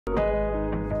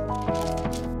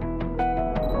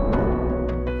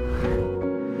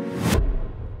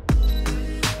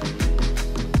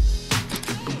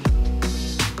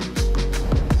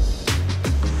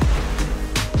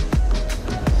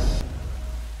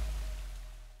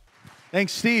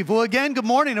Thanks, Steve. Well, again, good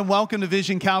morning and welcome to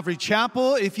Vision Calvary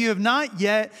Chapel. If you have not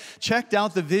yet checked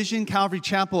out the Vision Calvary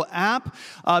Chapel app,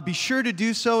 be sure to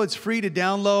do so. It's free to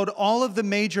download. All of the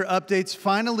major updates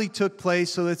finally took place,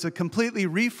 so it's a completely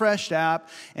refreshed app,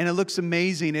 and it looks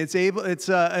amazing. It's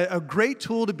a great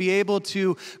tool to be able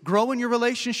to grow in your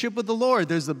relationship with the Lord.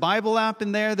 There's the Bible app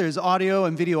in there. There's audio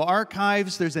and video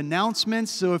archives. There's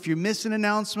announcements. So if you miss an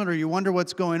announcement or you wonder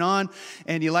what's going on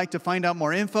and you like to find out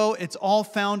more info, it's all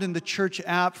found in the church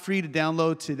app, free to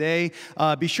download today.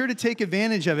 Be sure to take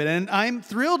advantage of it. And I'm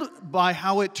thrilled by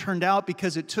how it turned out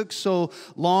because it took so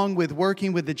long with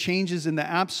working with the changes in the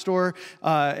App Store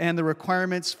and the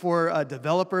requirements for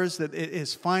developers that it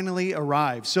has finally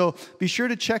arrived. So be sure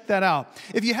to check that out.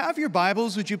 If you have your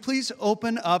Bibles, would you please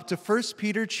open up to 1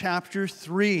 Peter chapter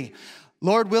 3.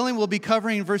 Lord willing, we'll be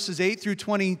covering verses 8 through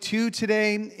 22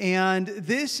 today, and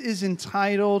this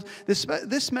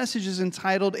message is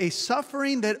entitled, A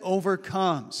Suffering That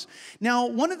Overcomes. Now,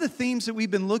 one of the themes that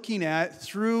we've been looking at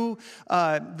through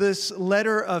this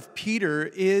letter of Peter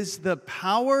is the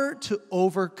power to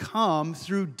overcome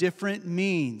through different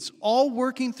means, all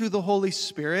working through the Holy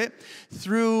Spirit,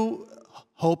 through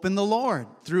hope in the Lord,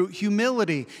 through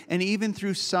humility, and even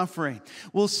through suffering.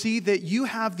 We'll see that you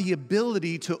have the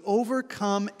ability to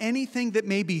overcome anything that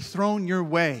may be thrown your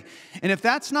way. And if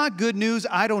that's not good news,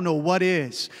 I don't know what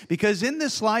is. Because in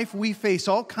this life, we face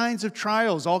all kinds of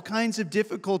trials, all kinds of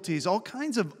difficulties, all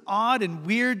kinds of odd and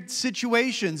weird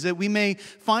situations that we may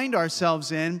find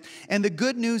ourselves in. And the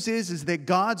good news is that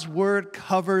God's Word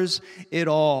covers it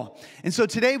all. And so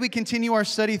today we continue our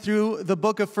study through the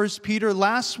book of 1 Peter.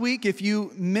 Last week, if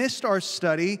you missed our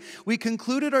study, we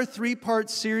concluded our three-part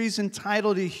series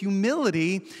entitled A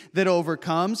Humility That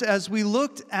Overcomes as we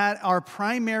looked at our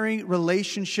primary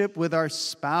relationship with our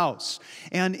spouse.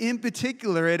 And in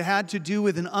particular, it had to do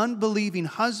with an unbelieving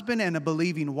husband and a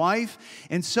believing wife.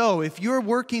 And so if you're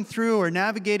working through or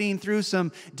navigating through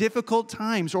some difficult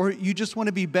times, or you just want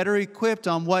to be better equipped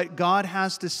on what God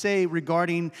has to say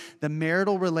regarding the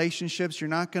marital relationships, you're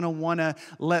not going to want to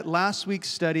let last week's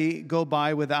study go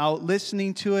by without listening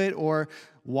to it or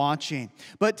watching.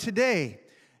 But today,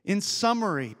 in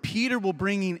summary, Peter will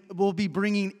be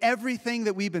bringing everything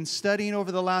that we've been studying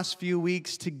over the last few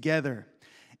weeks together.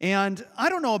 And I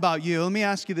don't know about you. Let me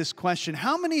ask you this question.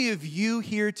 How many of you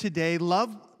here today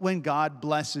love when God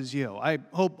blesses you? I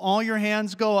hope all your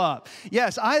hands go up.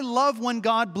 Yes, I love when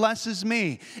God blesses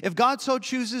me. If God so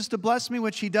chooses to bless me,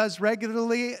 which He does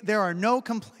regularly, there are no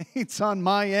complaints on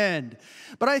my end.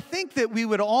 But I think that we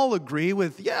would all agree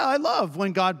with, yeah, I love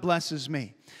when God blesses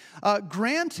me.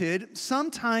 Granted,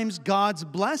 sometimes God's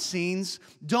blessings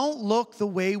don't look the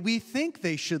way we think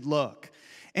they should look.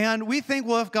 And we think,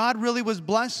 well, if God really was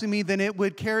blessing me, then it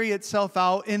would carry itself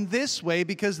out in this way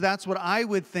because that's what I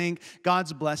would think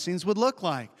God's blessings would look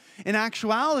like. In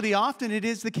actuality, often it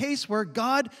is the case where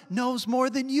God knows more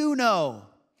than you know.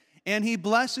 And He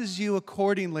blesses you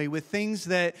accordingly with things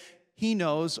that He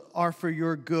knows are for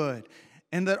your good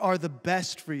and that are the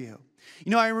best for you.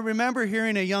 You know, I remember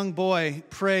hearing a young boy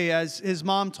pray as his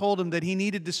mom told him that he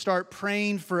needed to start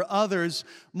praying for others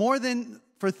more than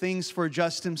for things for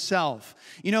just himself.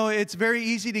 You know, it's very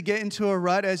easy to get into a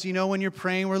rut, as you know, when you're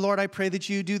praying, where, Lord, I pray that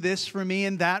you do this for me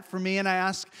and that for me, and I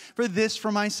ask for this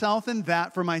for myself and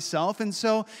that for myself. And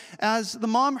so as the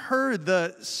mom heard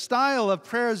the style of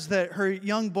prayers that her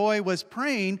young boy was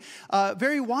praying,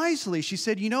 very wisely, she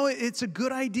said, you know, it's a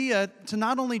good idea to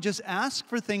not only just ask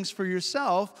for things for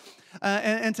yourself,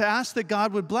 and to ask that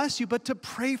God would bless you, but to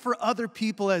pray for other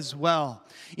people as well.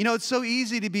 You know, it's so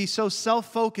easy to be so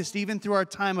self-focused, even through our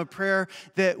time of prayer,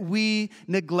 that we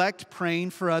neglect praying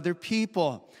for other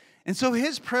people. And so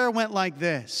his prayer went like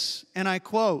this, and I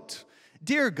quote,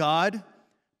 Dear God,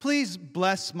 please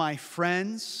bless my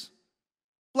friends,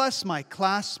 bless my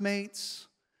classmates,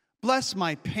 bless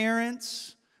my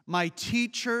parents, my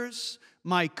teachers,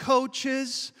 my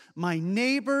coaches, my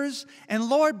neighbors, and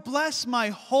Lord, bless my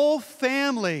whole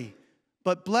family,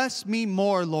 but bless me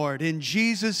more, Lord, in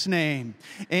Jesus' name,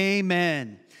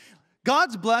 amen.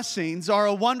 God's blessings are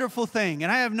a wonderful thing,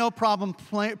 and I have no problem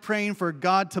praying for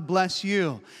God to bless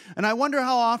you. And I wonder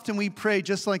how often we pray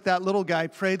just like that little guy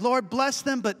prayed, Lord, bless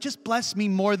them, but just bless me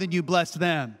more than you bless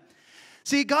them.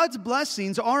 See, God's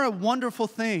blessings are a wonderful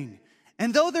thing.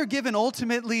 And though they're given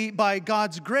ultimately by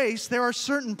God's grace, there are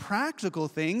certain practical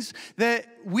things that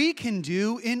we can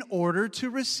do in order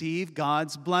to receive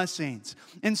God's blessings.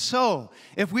 And so,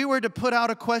 if we were to put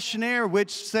out a questionnaire which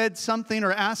said something,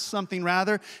 or asked something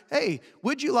rather, hey,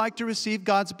 would you like to receive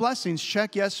God's blessings?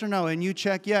 Check yes or no, and you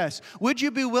check yes. Would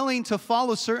you be willing to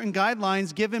follow certain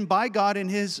guidelines given by God in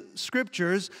His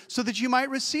scriptures so that you might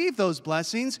receive those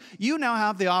blessings? You now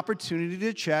have the opportunity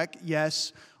to check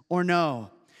yes or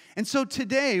no. And so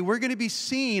today, we're going to be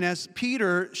seeing as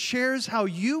Peter shares how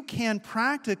you can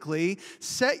practically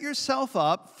set yourself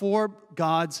up for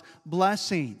God's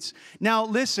blessings. Now,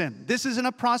 listen, this isn't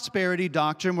a prosperity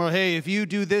doctrine where, hey, if you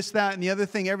do this, that, and the other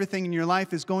thing, everything in your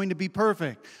life is going to be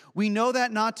perfect. We know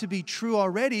that not to be true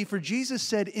already, for Jesus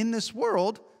said, in this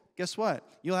world, guess what?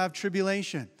 You'll have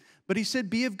tribulation. But He said,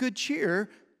 be of good cheer.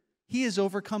 He has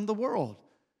overcome the world.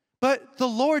 But the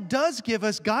Lord does give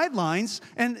us guidelines,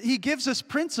 and He gives us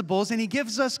principles, and He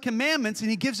gives us commandments, and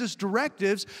He gives us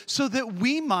directives so that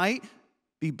we might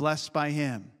be blessed by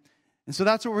Him. And so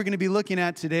that's what we're going to be looking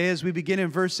at today as we begin in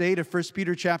verse 8 of 1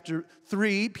 Peter chapter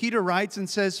 3. Peter writes and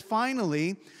says,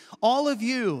 finally, all of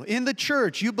you in the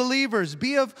church, you believers,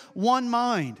 be of one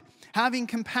mind, having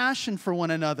compassion for one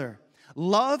another.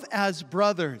 Love as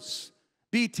brothers.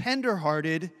 Be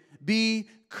tenderhearted. Be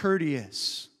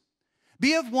courteous.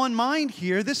 Be of one mind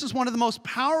here. This is one of the most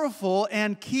powerful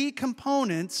and key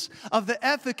components of the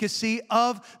efficacy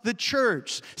of the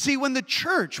church. See, when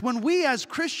we as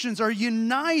Christians are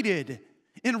united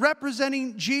in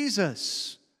representing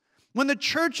Jesus, when the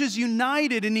church is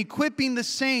united in equipping the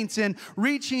saints and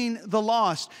reaching the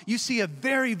lost, you see a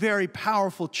very, very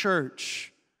powerful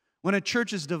church. When a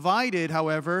church is divided,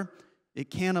 however, it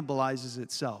cannibalizes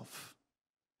itself.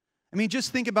 I mean,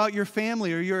 just think about your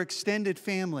family or your extended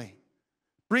family.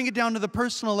 Bring it down to the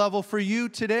personal level for you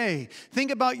today.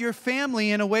 Think about your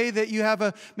family in a way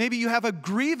that maybe you have a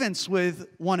grievance with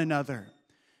one another.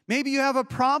 Maybe you have a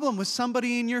problem with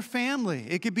somebody in your family.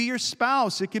 It could be your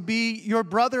spouse. It could be your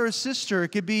brother or sister.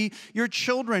 It could be your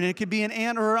children. It could be an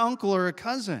aunt or an uncle or a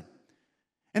cousin.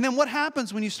 And then what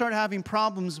happens when you start having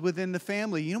problems within the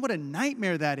family? You know what a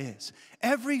nightmare that is.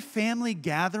 Every family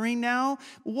gathering now,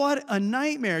 what a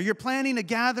nightmare. You're planning a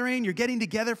gathering. You're getting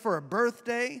together for a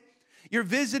birthday. You're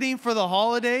visiting for the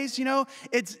holidays. You know,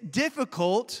 it's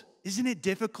difficult. Isn't it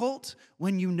difficult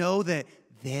when you know that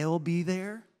they'll be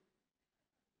there?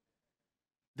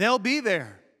 They'll be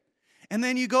there. And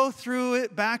then you go through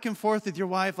it back and forth with your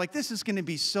wife, like, this is going to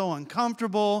be so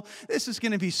uncomfortable. This is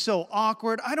going to be so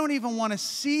awkward. I don't even want to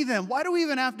see them. Why do we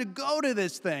even have to go to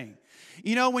this thing?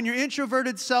 You know, when your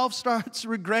introverted self starts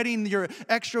regretting your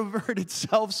extroverted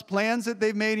self's plans that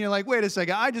they've made, and you're like, wait a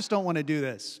second, I just don't want to do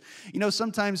this. You know,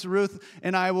 sometimes Ruth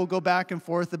and I will go back and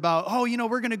forth about, oh, you know,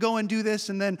 we're going to go and do this.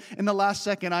 And then in the last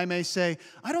second, I may say,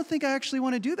 I don't think I actually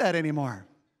want to do that anymore.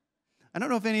 I don't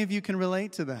know if any of you can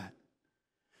relate to that.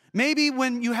 Maybe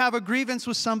when you have a grievance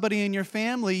with somebody in your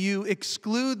family, you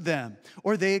exclude them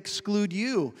or they exclude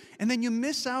you. And then you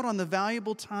miss out on the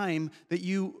valuable time that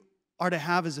you are to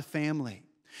have as a family.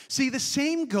 See, the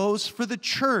same goes for the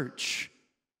church,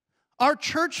 our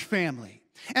church family.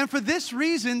 And for this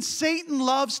reason, Satan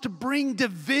loves to bring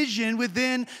division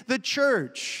within the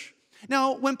church.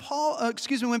 Now, when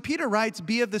Peter writes,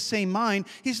 be of the same mind,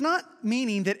 he's not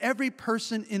meaning that every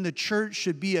person in the church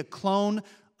should be a clone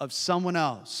of someone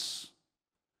else.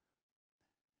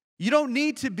 You don't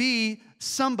need to be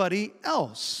somebody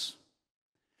else.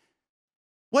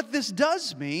 What this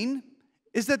does mean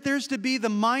is that there's to be the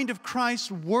mind of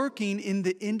Christ working in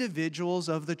the individuals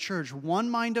of the church. One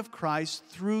mind of Christ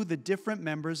through the different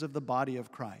members of the body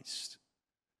of Christ.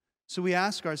 So we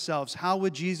ask ourselves, how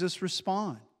would Jesus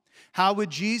respond? How would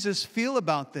Jesus feel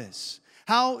about this?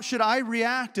 How should I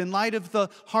react in light of the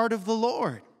heart of the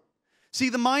Lord? See,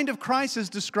 the mind of Christ, as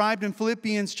described in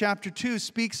Philippians chapter 2,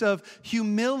 speaks of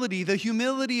humility, the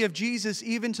humility of Jesus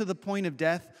even to the point of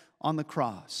death on the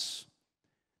cross.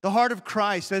 The heart of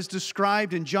Christ, as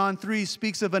described in John 3,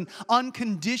 speaks of an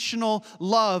unconditional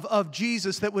love of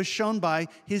Jesus that was shown by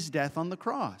His death on the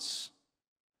cross.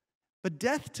 But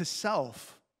death to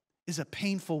self is a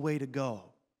painful way to go.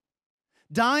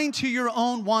 Dying to your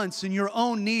own wants and your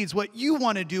own needs, what you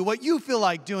want to do, what you feel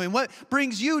like doing, what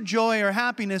brings you joy or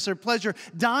happiness or pleasure.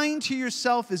 Dying to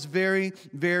yourself is very,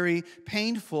 very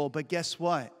painful. But guess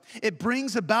what? It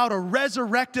brings about a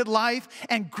resurrected life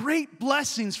and great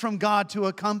blessings from God to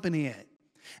accompany it.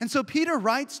 And so Peter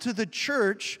writes to the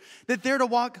church that they're to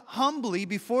walk humbly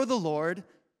before the Lord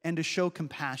and to show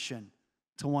compassion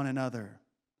to one another.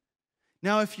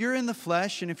 Now, if you're in the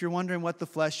flesh, and if you're wondering what the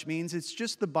flesh means, it's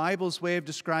just the Bible's way of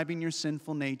describing your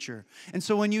sinful nature. And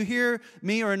so when you hear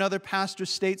me or another pastor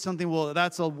state something, well,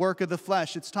 that's a work of the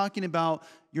flesh, it's talking about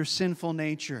your sinful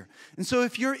nature. And so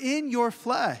if you're in your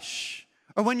flesh,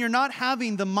 or when you're not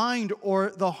having the mind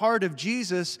or the heart of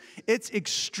Jesus, it's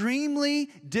extremely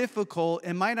difficult,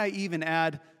 and might I even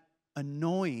add,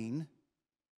 annoying,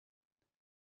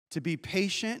 to be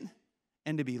patient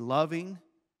and to be loving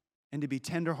and to be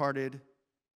tenderhearted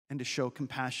and to show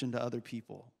compassion to other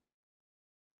people.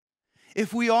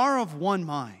 If we are of one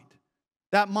mind,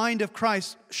 that mind of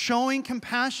Christ, showing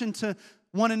compassion to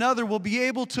one another, we'll be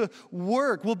able to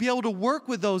work. We'll be able to work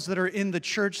with those that are in the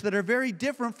church that are very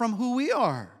different from who we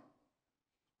are.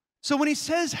 So when he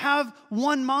says have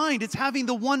one mind, it's having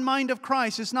the one mind of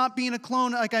Christ. It's not being a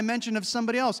clone, like I mentioned, of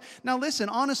somebody else. Now listen,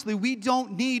 honestly, we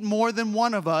don't need more than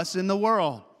one of us in the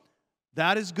world.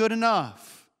 That is good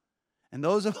enough. And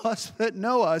those of us that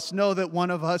know us know that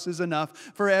one of us is enough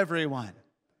for everyone.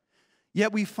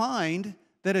 Yet we find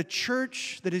that a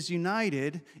church that is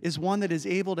united is one that is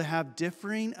able to have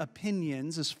differing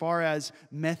opinions as far as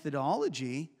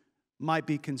methodology might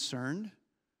be concerned.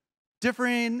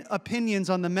 Differing opinions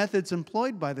on the methods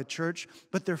employed by the church,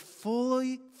 but they're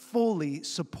fully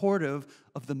supportive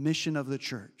of the mission of the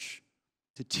church.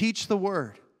 To teach the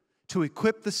word, to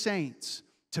equip the saints,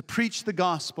 to preach the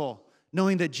gospel,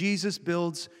 knowing that Jesus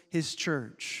builds his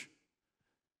church.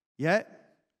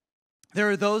 Yet, there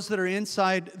are those that are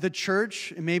inside the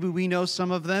church, and maybe we know some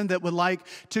of them, that would like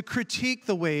to critique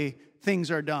the way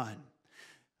things are done.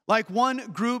 Like one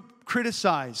group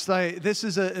criticized. This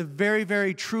is a very,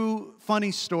 very true,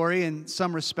 funny story in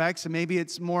some respects, and maybe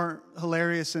it's more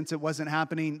hilarious since it wasn't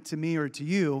happening to me or to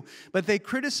you, but they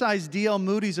criticized D.L.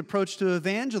 Moody's approach to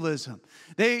evangelism.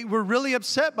 They were really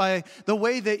upset by the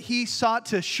way that he sought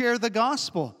to share the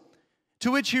gospel,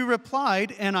 to which he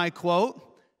replied, and I quote,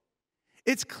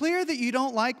 "It's clear that you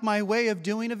don't like my way of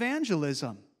doing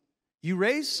evangelism. You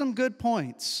raised some good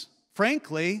points.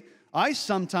 Frankly, I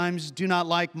sometimes do not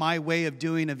like my way of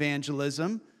doing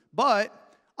evangelism, but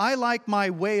I like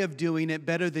my way of doing it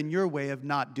better than your way of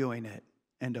not doing it."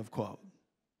 End of quote.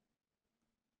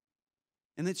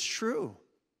 And it's true.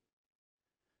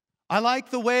 I like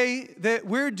the way that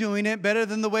we're doing it better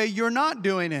than the way you're not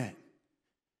doing it.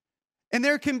 And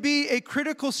there can be a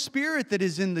critical spirit that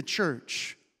is in the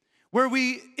church, where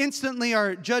we instantly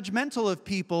are judgmental of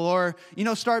people or,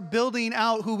 start building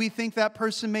out who we think that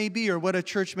person may be or what a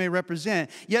church may represent.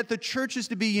 Yet the church is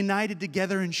to be united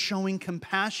together in showing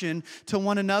compassion to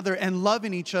one another and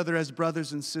loving each other as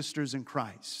brothers and sisters in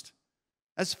Christ,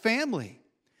 as family.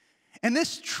 And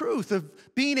this truth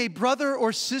of being a brother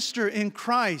or sister in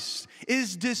Christ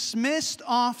is dismissed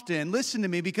often. Listen to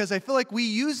me, because I feel like we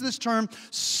use this term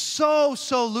so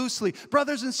loosely.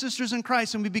 Brothers and sisters in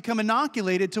Christ, and we become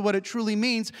inoculated to what it truly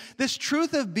means. This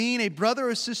truth of being a brother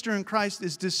or sister in Christ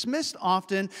is dismissed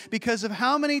often because of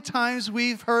how many times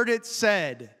we've heard it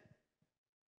said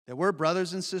that we're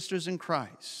brothers and sisters in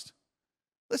Christ.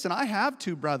 Listen, I have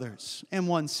 2 brothers and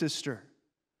 1 sister,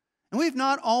 and we've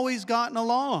not always gotten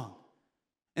along.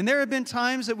 And there have been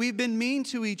times that we've been mean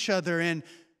to each other and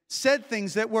said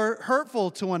things that were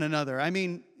hurtful to one another. I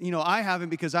mean, I haven't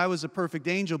because I was a perfect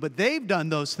angel, but they've done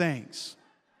those things.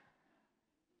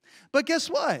 But guess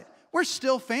what? We're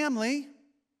still family.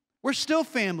 We're still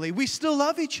family. We still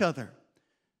love each other.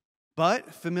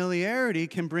 But familiarity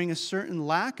can bring a certain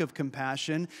lack of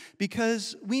compassion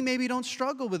because we maybe don't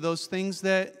struggle with those things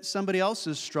that somebody else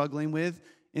is struggling with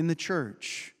in the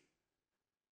church.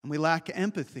 And we lack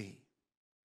empathy.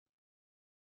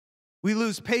 We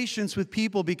lose patience with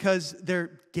people because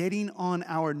they're getting on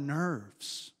our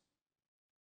nerves.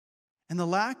 And the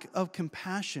lack of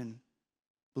compassion,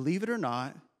 believe it or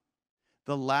not,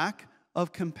 the lack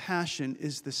of compassion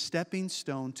is the stepping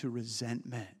stone to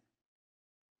resentment.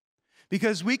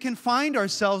 Because we can find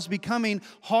ourselves becoming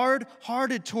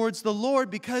hard-hearted towards the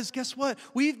Lord because guess what?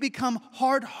 We've become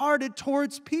hard-hearted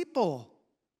towards people.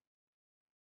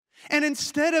 And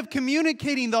instead of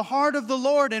communicating the heart of the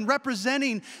Lord and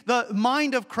representing the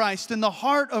mind of Christ and the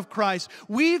heart of Christ,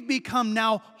 we've become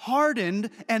now hardened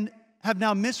and have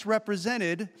now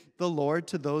misrepresented the Lord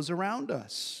to those around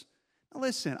us. Now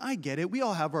listen, I get it. We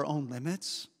all have our own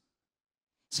limits.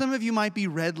 Some of you might be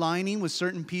redlining with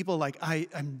certain people like,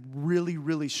 I'm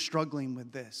really struggling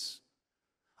with this.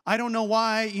 I don't know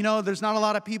why, there's not a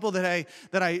lot of people that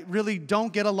I really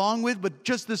don't get along with, but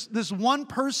just this one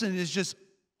person is just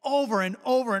over and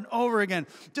over again,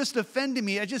 just offending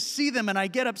me. I just see them and I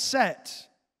get upset.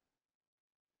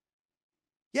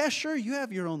 Yeah, sure, you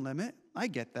have your own limit. I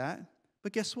get that.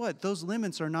 But guess what? Those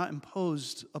limits are not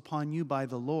imposed upon you by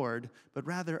the Lord, but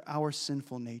rather our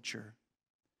sinful nature.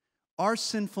 Our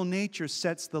sinful nature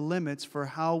sets the limits for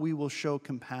how we will show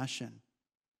compassion.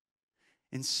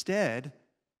 Instead,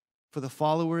 for the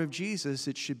follower of Jesus,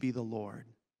 it should be the Lord.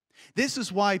 This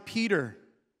is why Peter,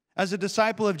 as a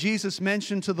disciple of Jesus,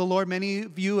 mentioned to the Lord. Many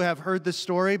of you have heard this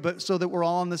story, but so that we're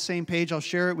all on the same page, I'll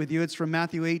share it with you. It's from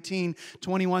Matthew 18,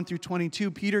 21 through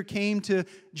 22. Peter came to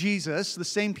Jesus, the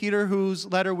same Peter whose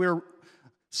letter we're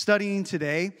studying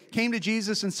today, came to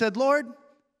Jesus and said, Lord,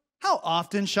 how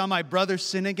often shall my brother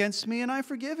sin against me and I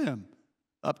forgive him?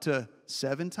 Up to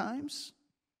 7 times?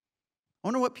 I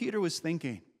wonder what Peter was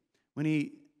thinking when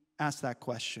he asked that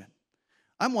question.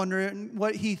 I'm wondering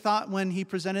what he thought when he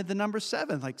presented the number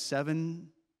 7. Like 7,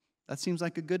 that seems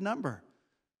like a good number.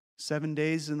 7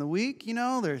 days in the week,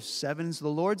 there's 7's the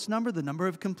Lord's number, the number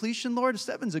of completion, Lord.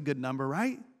 7's a good number,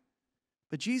 right?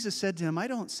 But Jesus said to him, I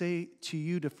don't say to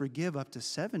you to forgive up to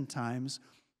 7 times,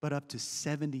 but up to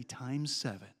 70 times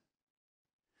 7.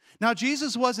 Now,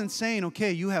 Jesus wasn't saying,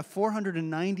 okay, you have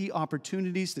 490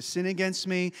 opportunities to sin against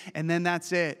me, and then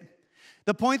that's it.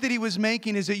 The point that he was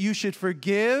making is that you should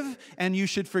forgive, and you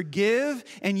should forgive,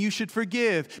 and you should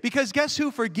forgive. Because guess who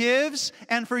forgives,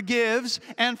 and forgives,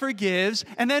 and forgives,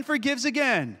 and then forgives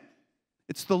again?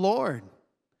 It's the Lord.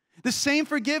 The same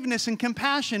forgiveness and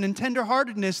compassion and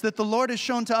tenderheartedness that the Lord has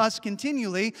shown to us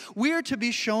continually, we are to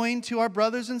be showing to our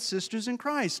brothers and sisters in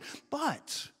Christ.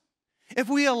 But if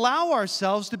we allow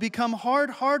ourselves to become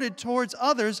hard-hearted towards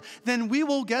others, then we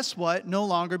will, guess what, no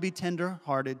longer be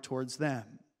tender-hearted towards them.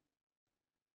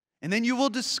 And then you will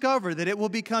discover that it will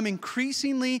become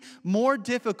increasingly more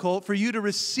difficult for you to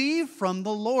receive from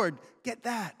the Lord. Get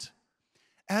that.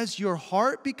 As your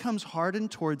heart becomes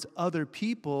hardened towards other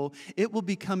people, it will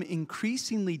become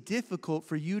increasingly difficult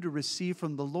for you to receive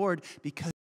from the Lord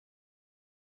because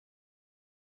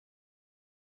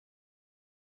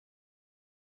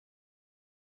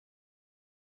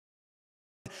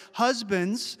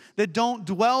husbands that don't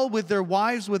dwell with their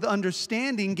wives with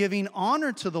understanding, giving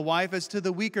honor to the wife as to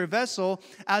the weaker vessel,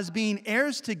 as being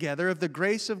heirs together of the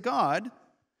grace of God.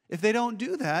 If they don't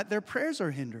do that, their prayers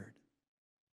are hindered.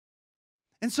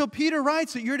 And so Peter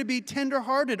writes that you're to be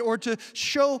tenderhearted or to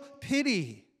show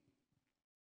pity.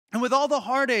 And with all the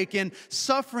heartache and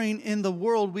suffering in the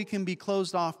world, we can be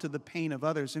closed off to the pain of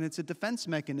others. And it's a defense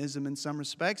mechanism in some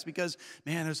respects because,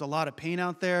 man, there's a lot of pain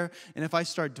out there. And if I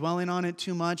start dwelling on it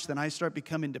too much, then I start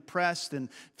becoming depressed and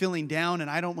feeling down. And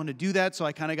I don't want to do that, so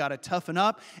I kind of got to toughen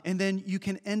up. And then you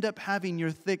can end up having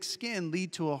your thick skin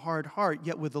lead to a hard heart.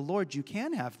 Yet with the Lord, you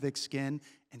can have thick skin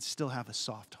and still have a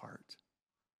soft heart.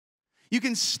 You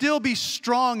can still be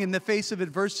strong in the face of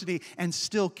adversity and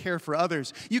still care for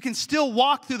others. You can still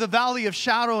walk through the valley of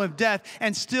shadow of death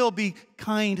and still be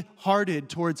kind-hearted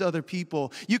towards other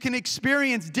people. You can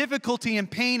experience difficulty and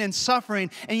pain and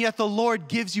suffering, and yet the Lord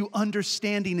gives you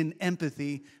understanding and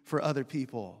empathy for other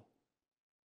people.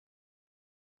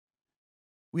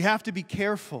 We have to be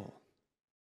careful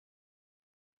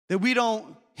that we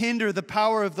don't hinder the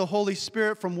power of the Holy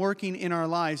Spirit from working in our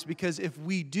lives, because if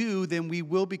we do, then we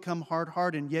will become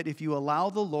hard-hearted. Yet if you allow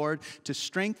the Lord to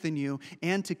strengthen you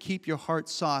and to keep your heart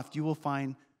soft, you will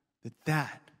find that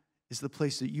that is the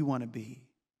place that you want to be.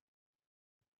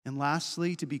 And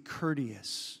lastly, to be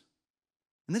courteous.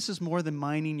 And this is more than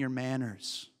minding your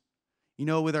manners.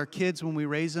 With our kids, when we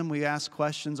raise them, we ask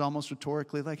questions almost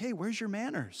rhetorically like, hey, where's your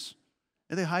manners?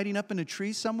 Are they hiding up in a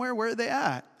tree somewhere? Where are they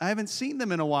at? I haven't seen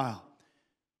them in a while.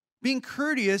 Being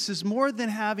courteous is more than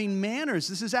having manners.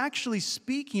 This is actually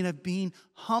speaking of being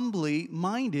humbly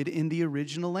minded in the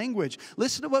original language.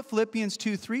 Listen to what Philippians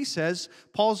 2:3 says.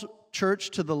 Paul's church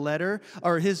to the letter,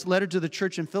 or his letter to the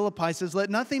church in Philippi says,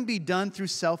 let nothing be done through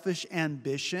selfish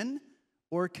ambition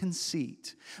or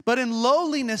conceit, but in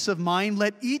lowliness of mind,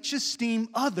 let each esteem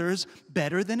others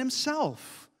better than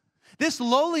himself. This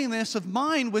lowliness of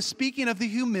mind was speaking of the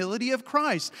humility of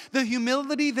Christ. The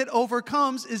humility that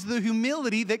overcomes is the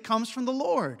humility that comes from the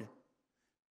Lord.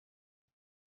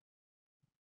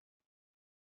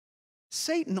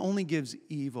 Satan only gives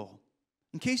evil.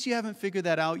 In case you haven't figured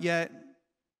that out yet,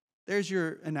 there's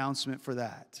your announcement for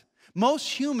that.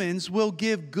 Most humans will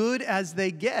give good as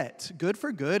they get, good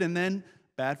for good and then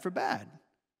bad for bad.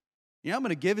 I'm going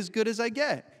to give as good as I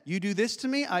get. You do this to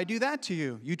me, I do that to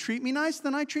you. You treat me nice,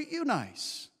 then I treat you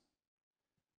nice.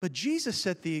 But Jesus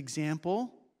set the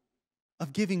example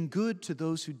of giving good to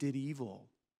those who did evil.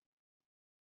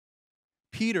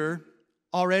 Peter,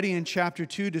 already in chapter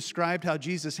 2, described how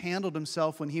Jesus handled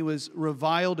himself when he was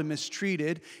reviled and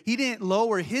mistreated. He didn't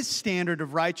lower his standard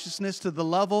of righteousness to the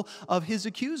level of his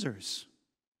accusers.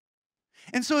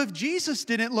 And so if Jesus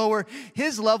didn't lower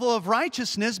his level of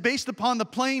righteousness based upon the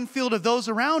playing field of those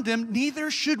around him,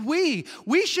 neither should we.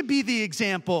 We should be the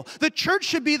example. The church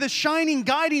should be the shining,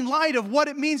 guiding light of what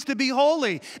it means to be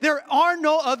holy. There are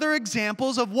no other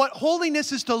examples of what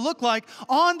holiness is to look like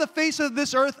on the face of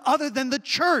this earth other than the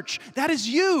church. That is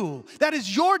you. That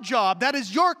is your job. That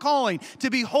is your calling, to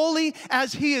be holy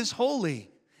as he is holy.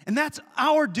 And that's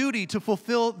our duty, to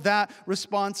fulfill that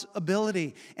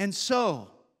responsibility. And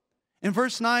so, in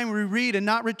verse 9, we read, and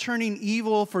not returning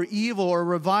evil for evil or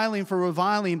reviling for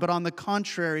reviling, but on the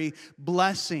contrary,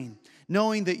 blessing,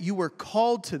 knowing that you were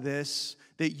called to this,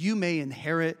 that you may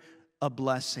inherit a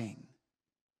blessing.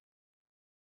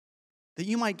 That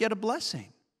you might get a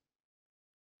blessing.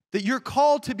 That you're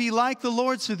called to be like the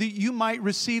Lord so that you might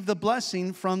receive the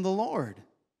blessing from the Lord.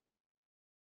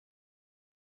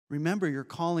 Remember your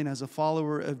calling as a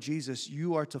follower of Jesus.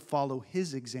 You are to follow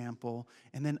his example,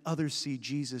 and then others see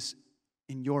Jesus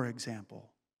in your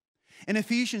example. In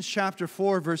Ephesians chapter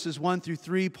 4, verses 1 through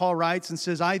 3, Paul writes and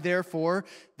says, I therefore,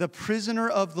 the prisoner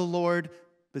of the Lord,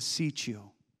 beseech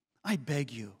you, I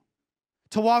beg you,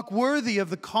 to walk worthy of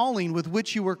the calling with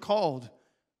which you were called,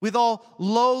 with all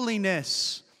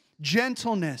lowliness,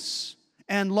 gentleness,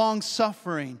 and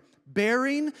long-suffering,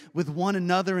 bearing with one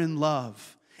another in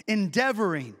love,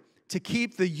 endeavoring to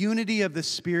keep the unity of the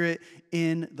Spirit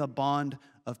in the bond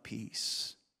of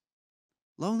peace.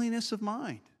 Lowliness of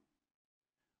mind.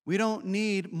 We don't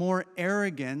need more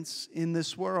arrogance in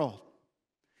this world.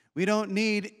 We don't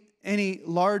need any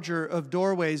larger of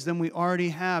doorways than we already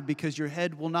have, because your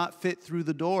head will not fit through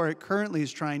the door it currently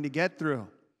is trying to get through.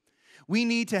 We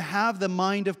need to have the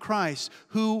mind of Christ,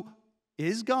 who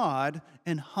is God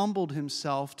and humbled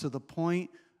himself to the point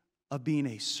of being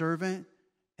a servant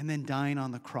and then dying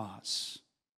on the cross.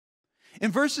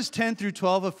 In verses 10 through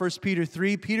 12 of 1 Peter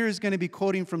 3, Peter is going to be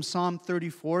quoting from Psalm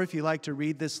 34. If you like to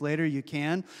read this later, you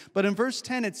can. But in verse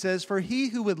 10 it says, for he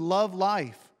who would love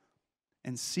life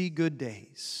and see good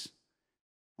days.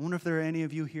 I wonder if there are any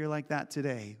of you here like that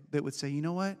today that would say, you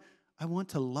know what? I want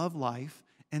to love life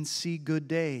and see good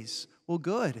days. Well,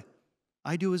 good.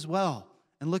 I do as well.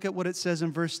 And look at what it says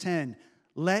in verse 10.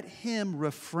 Let him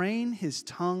refrain his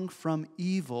tongue from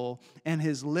evil and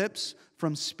his lips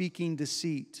from speaking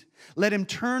deceit. Let him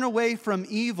turn away from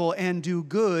evil and do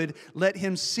good. Let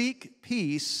him seek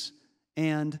peace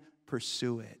and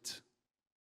pursue it.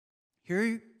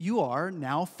 Here you are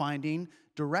now finding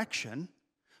direction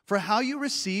for how you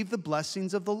receive the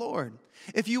blessings of the Lord.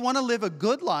 If you want to live a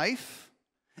good life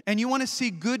and you want to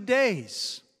see good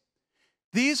days,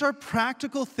 these are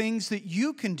practical things that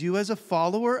you can do as a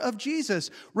follower of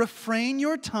Jesus. Refrain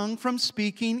your tongue from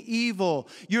speaking evil,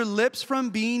 your lips from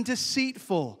being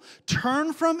deceitful.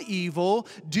 Turn from evil,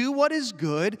 do what is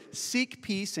good, seek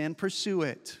peace and pursue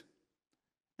it.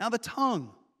 Now the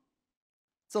tongue,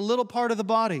 it's a little part of the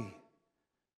body,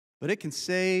 but it can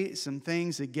say some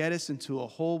things that get us into a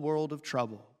whole world of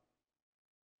trouble.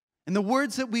 And the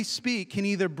words that we speak can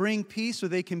either bring peace or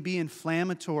they can be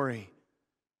inflammatory.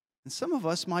 And some of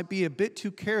us might be a bit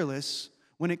too careless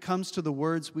when it comes to the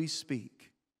words we speak.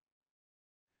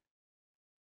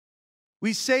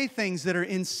 We say things that are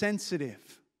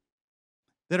insensitive,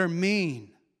 that are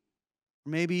mean, or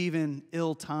maybe even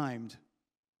ill-timed.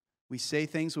 We say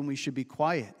things when we should be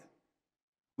quiet.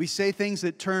 We say things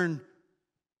that turn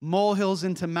molehills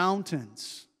into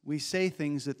mountains. We say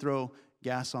things that throw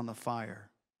gas on the fire.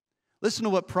 Listen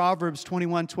to what Proverbs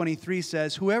 21:23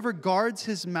 says. Whoever guards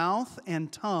his mouth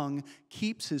and tongue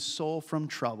keeps his soul from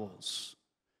troubles.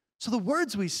 So the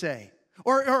words we say,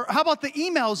 or how about the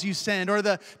emails you send or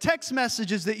the text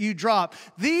messages that you drop?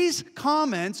 These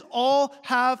comments all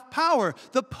have power.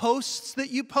 The posts that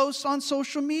you post on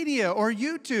social media or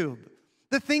YouTube,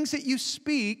 the things that you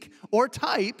speak or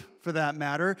type, for that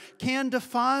matter, can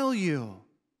defile you.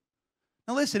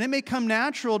 Now listen, it may come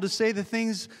natural to say the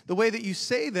things the way that you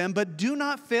say them, but do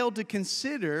not fail to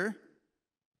consider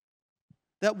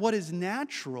that what is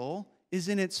natural is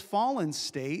in its fallen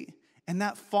state, and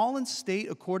that fallen state,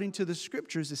 according to the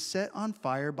Scriptures, is set on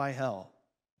fire by hell.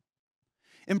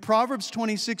 In Proverbs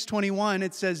 26:21,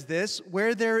 it says this,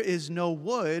 where there is no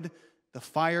wood, the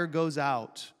fire goes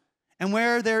out, and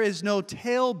where there is no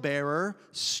talebearer,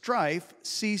 strife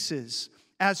ceases.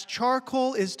 As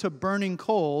charcoal is to burning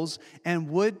coals and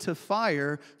wood to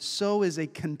fire, so is a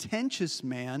contentious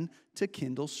man to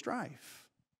kindle strife.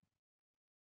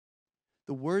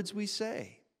 The words we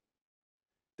say,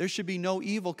 there should be no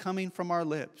evil coming from our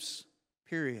lips,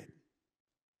 period.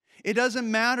 It doesn't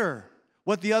matter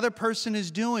what the other person is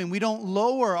doing. We don't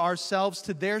lower ourselves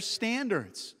to their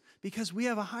standards because we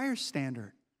have a higher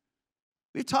standard.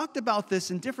 We've talked about this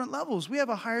in different levels. We have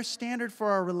a higher standard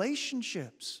for our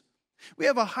relationships. We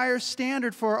have a higher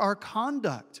standard for our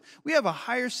conduct. We have a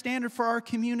higher standard for our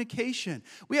communication.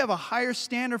 We have a higher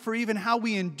standard for even how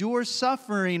we endure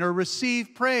suffering or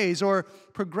receive praise or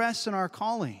progress in our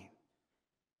calling.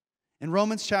 In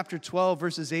Romans chapter 12,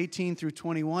 verses 18 through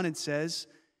 21, it says,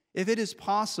 "If it is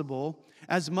possible,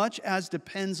 as much as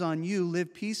depends on you,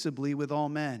 live peaceably with all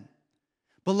men.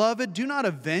 Beloved, do not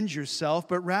avenge yourself,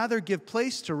 but rather give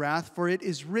place to wrath, for it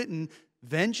is written,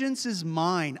 'Vengeance is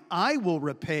mine, I will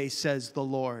repay,' says the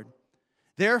Lord.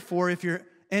 Therefore, if your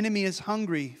enemy is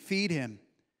hungry, feed him.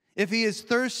 If he is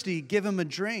thirsty, give him a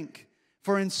drink.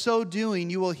 For in so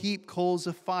doing, you will heap coals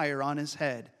of fire on his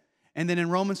head." And then in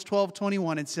Romans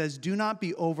 12:21, it says, "Do not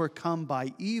be overcome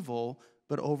by evil,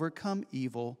 but overcome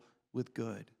evil with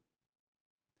good."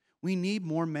 We need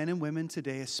more men and women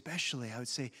today, especially, I would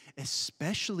say,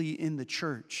 especially in the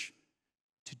church,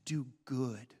 to do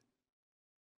good.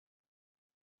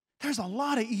 There's a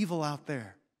lot of evil out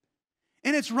there,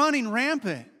 and it's running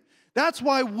rampant. That's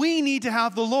why we need to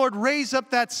have the Lord raise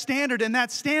up that standard, and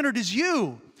that standard is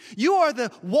you. You are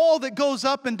the wall that goes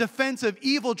up in defense of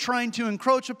evil trying to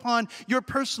encroach upon your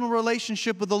personal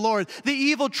relationship with the Lord. The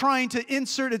evil trying to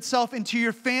insert itself into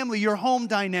your family, your home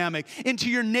dynamic,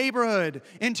 into your neighborhood,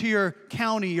 into your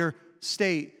county, your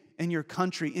state, and your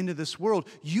country, into this world.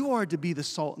 You are to be the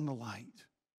salt and the light.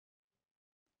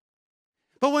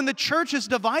 But when the church is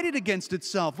divided against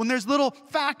itself, when there's little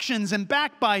factions and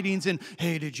backbitings and,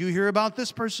 hey, did you hear about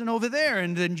this person over there?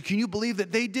 And then can you believe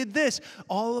that they did this?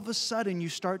 All of a sudden, you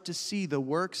start to see the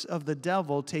works of the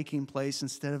devil taking place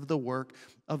instead of the work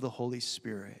of the Holy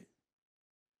Spirit.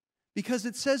 Because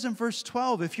it says in verse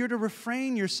 12, if you're to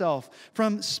refrain yourself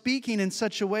from speaking in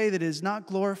such a way that is not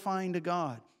glorifying to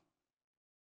God,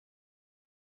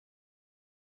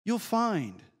 you'll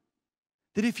find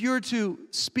that if you're to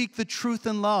speak the truth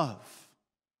in love,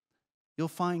 you'll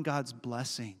find God's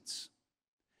blessings.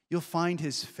 You'll find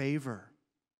His favor.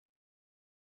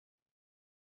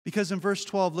 Because in verse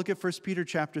 12, look at 1 Peter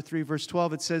chapter 3, verse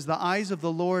 12, it says, "The eyes of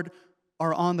the Lord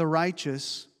are on the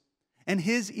righteous, and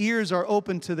His ears are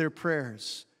open to their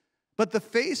prayers. But the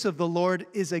face of the Lord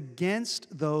is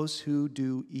against those who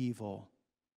do evil."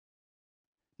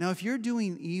 Now, if you're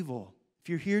doing evil, if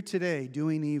you're here today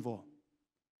doing evil,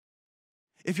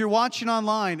 if you're watching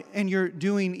online and you're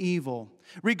doing evil,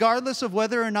 regardless of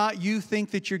whether or not you think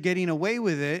that you're getting away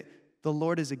with it, the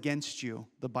Lord is against you,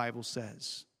 the Bible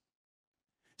says.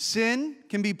 Sin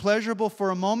can be pleasurable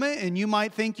for a moment, and you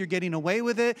might think you're getting away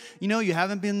with it. You know, you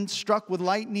haven't been struck with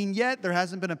lightning yet. There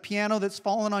hasn't been a piano that's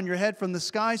fallen on your head from the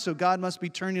sky, so God must be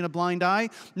turning a blind eye.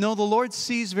 No, the Lord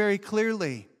sees very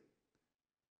clearly,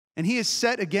 and He is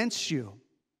set against you.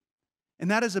 And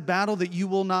that is a battle that you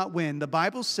will not win. The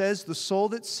Bible says the soul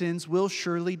that sins will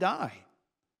surely die.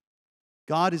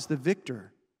 God is the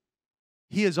victor.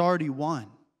 He has already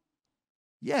won.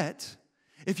 Yet,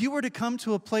 if you were to come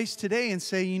to a place today and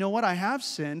say, you know what, I have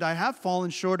sinned, I have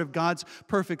fallen short of God's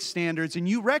perfect standards, and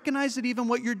you recognize that even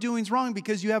what you're doing is wrong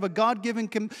because you have a God-given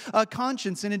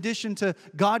conscience in addition to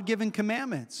God-given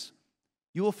commandments,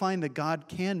 you will find that God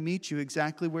can meet you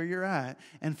exactly where you're at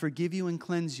and forgive you and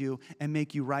cleanse you and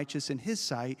make you righteous in His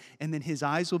sight. And then His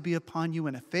eyes will be upon you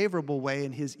in a favorable way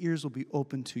and His ears will be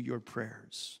open to your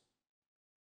prayers.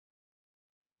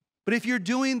 But if you're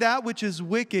doing that which is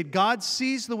wicked, God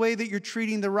sees the way that you're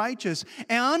treating the righteous.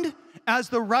 And as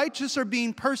the righteous are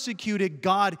being persecuted,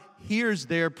 God hears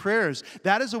their prayers.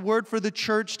 That is a word for the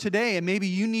church today, and maybe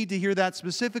you need to hear that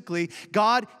specifically.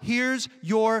 God hears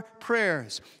your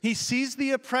prayers. He sees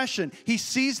the oppression. He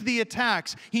sees the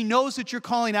attacks. He knows that you're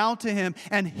calling out to Him,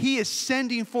 and He is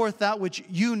sending forth that which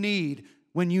you need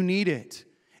when you need it.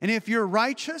 And if you're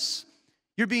righteous,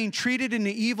 you're being treated in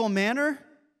an evil manner,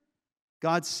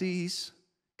 God sees,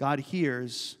 God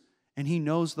hears, and He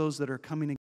knows those that are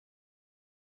coming.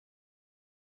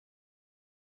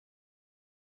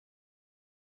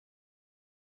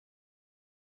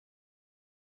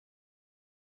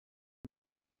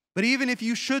 But even if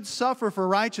you should suffer for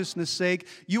righteousness' sake,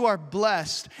 you are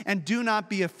blessed, and do not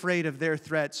be afraid of their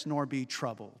threats, nor be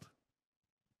troubled.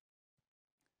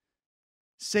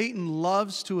 Satan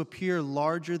loves to appear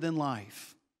larger than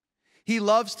life. He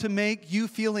loves to make you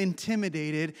feel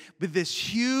intimidated with this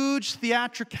huge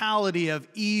theatricality of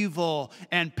evil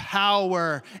and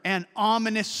power and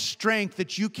ominous strength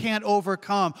that you can't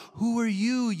overcome. Who are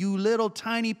you, you little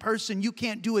tiny person? You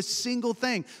can't do a single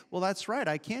thing. Well, that's right.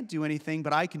 I can't do anything,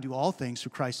 but I can do all things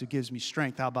through Christ who gives me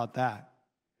strength. How about that?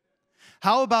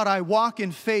 How about I walk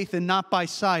in faith and not by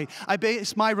sight? I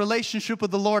base my relationship with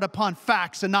the Lord upon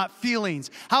facts and not feelings.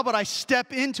 How about I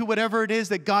step into whatever it is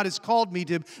that God has called me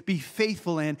to be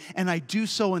faithful in, and I do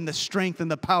so in the strength and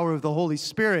the power of the Holy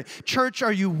Spirit? Church,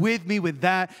 are you with me with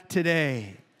that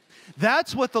today?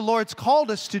 That's what the Lord's called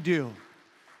us to do.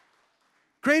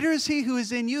 Greater is He who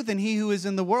is in you than he who is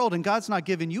in the world. And God's not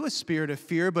given you a spirit of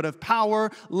fear, but of power,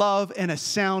 love, and a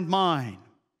sound mind.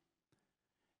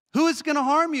 Who is going to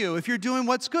harm you if you're doing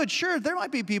what's good? Sure, there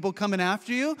might be people coming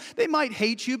after you. They might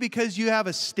hate you because you have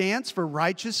a stance for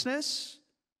righteousness.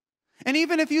 And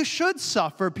even if you should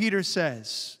suffer, Peter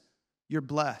says, you're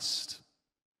blessed.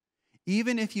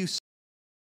 Even if you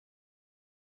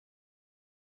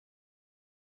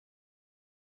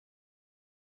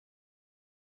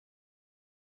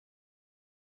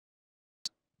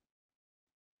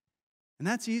And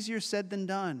that's easier said than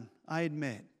done, I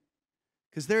admit.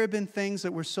 Because there have been things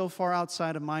that were so far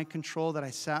outside of my control that I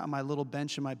sat on my little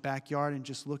bench in my backyard and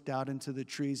just looked out into the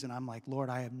trees, and I'm like, Lord,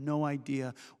 I have no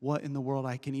idea what in the world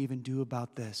I can even do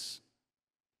about this.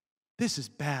 This is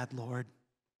bad, Lord.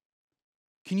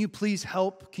 Can you please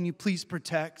help? Can you please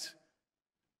protect?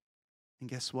 And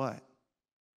guess what?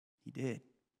 He did.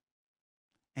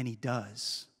 And He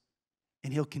does.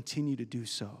 And He'll continue to do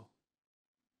so.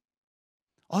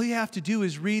 All you have to do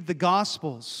is read the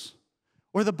Gospels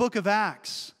or the book of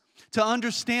Acts to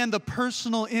understand the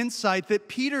personal insight that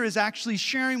Peter is actually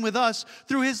sharing with us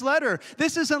through his letter.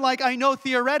 This isn't like, I know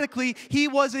theoretically, he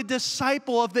was a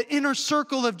disciple of the inner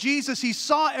circle of Jesus. He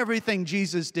saw everything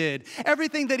Jesus did,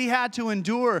 everything that He had to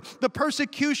endure, the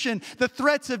persecution, the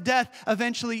threats of death,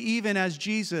 eventually even as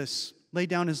Jesus laid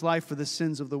down His life for the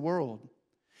sins of the world.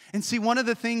 And see, one of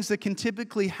the things that can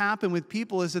typically happen with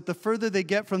people is that the further they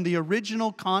get from the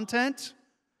original content,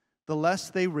 the less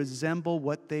they resemble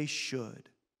what they should.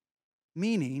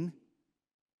 Meaning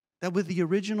that with the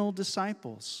original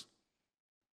disciples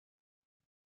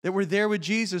that were there with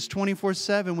Jesus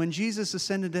 24/7, when Jesus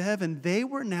ascended to heaven, they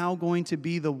were now going to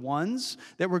be the ones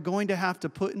that were going to have to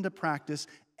put into practice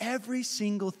every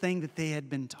single thing that they had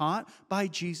been taught by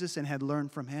Jesus and had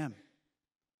learned from Him.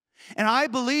 And I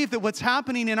believe that what's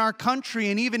happening in our country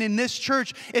and even in this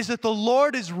church is that the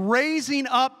Lord is raising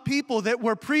up people that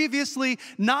were previously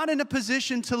not in a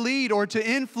position to lead or to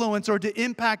influence or to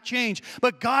impact change.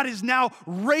 But God is now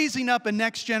raising up a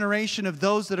next generation of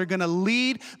those that are going to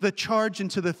lead the charge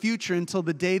into the future until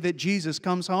the day that Jesus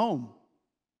comes home.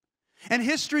 And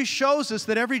history shows us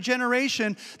that every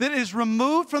generation that is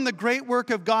removed from the great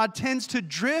work of God tends to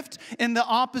drift in the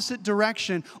opposite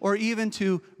direction or even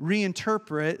to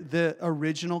reinterpret the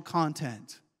original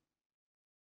content.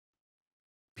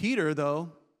 Peter,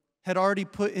 though, had already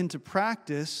put into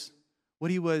practice what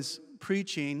he was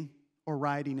preaching or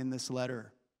writing in this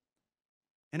letter.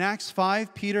 In Acts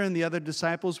 5, Peter and the other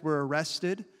disciples were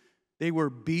arrested. They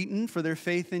were beaten for their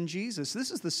faith in Jesus.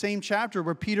 This is the same chapter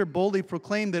where Peter boldly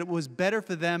proclaimed that it was better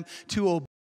for them to obey.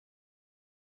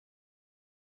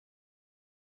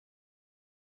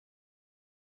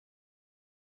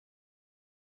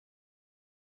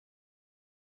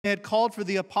 They had called for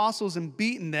the apostles and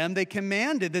beaten them. They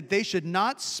commanded that they should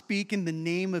not speak in the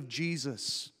name of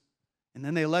Jesus. And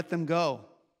then they let them go.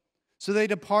 So they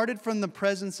departed from the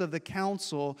presence of the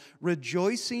council,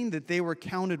 rejoicing that they were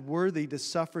counted worthy to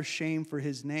suffer shame for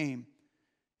His name.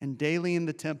 And daily in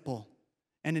the temple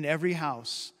and in every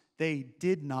house, they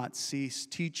did not cease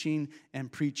teaching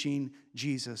and preaching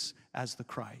Jesus as the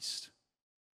Christ.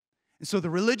 And so the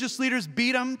religious leaders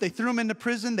beat them. They threw them into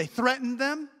prison. They threatened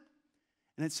them.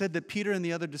 And it said that Peter and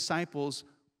the other disciples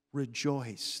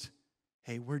rejoiced.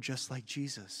 Hey, we're just like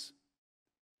Jesus.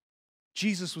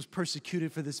 Jesus was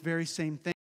persecuted for this very same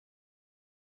thing.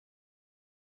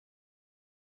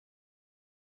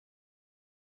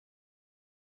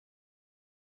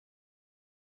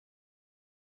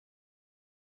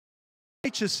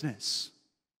 Righteousness.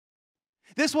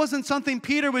 This wasn't something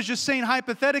Peter was just saying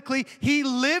hypothetically. He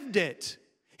lived it.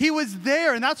 He was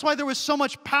there, and that's why there was so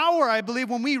much power, I believe,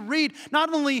 when we read,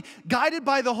 not only guided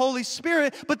by the Holy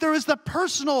Spirit, but there was the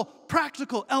personal,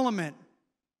 practical element.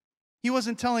 He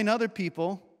wasn't telling other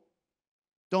people,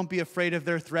 don't be afraid of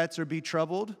their threats or be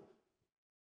troubled,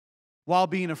 while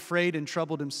being afraid and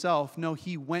troubled himself. No,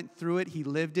 he went through it, he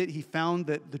lived it, he found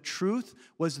that the truth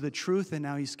was the truth, and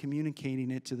now he's communicating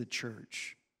it to the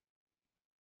church.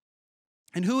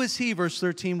 And who is he, verse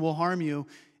 13, will harm you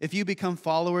if you become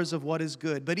followers of what is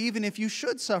good? But even if you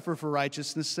should suffer for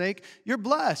righteousness' sake, you're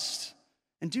blessed.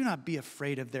 And do not be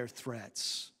afraid of their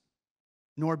threats,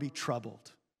 nor be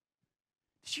troubled.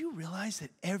 Did you realize that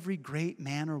every great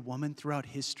man or woman throughout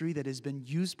history that has been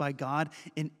used by God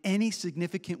in any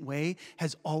significant way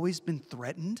has always been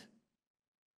threatened?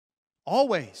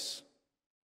 Always.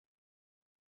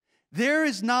 There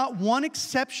is not one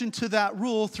exception to that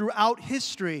rule throughout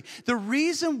history. The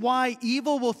reason why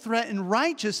evil will threaten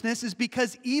righteousness is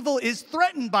because evil is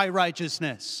threatened by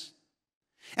righteousness.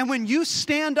 And when you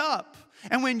stand up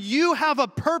and when you have a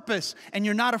purpose and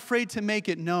you're not afraid to make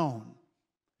it known,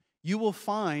 you will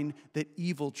find that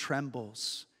evil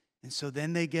trembles. And so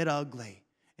then they get ugly,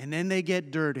 and then they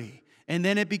get dirty, and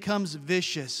then it becomes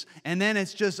vicious, and then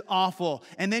it's just awful.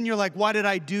 And then you're like, why did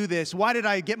I do this? Why did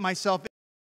I get myself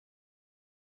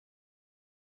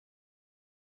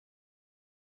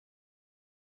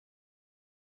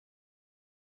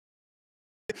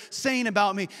saying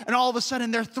about me? And all of a sudden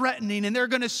they're threatening, and they're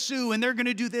going to sue, and they're going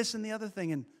to do this and the other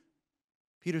thing. And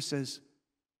Peter says,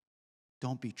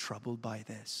 don't be troubled by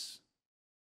this.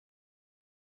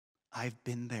 I've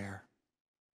been there.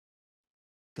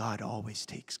 God always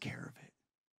takes care of it.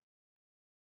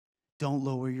 Don't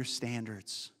lower your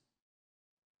standards.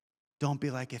 Don't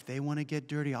be like, if they want to get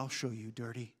dirty, I'll show you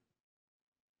dirty.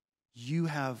 You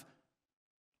have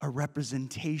a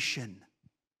representation.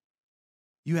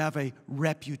 You have a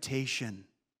reputation.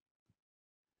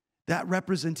 That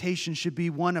representation should be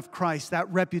one of Christ.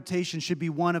 That reputation should be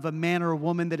one of a man or a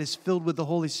woman that is filled with the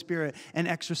Holy Spirit and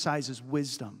exercises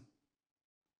wisdom.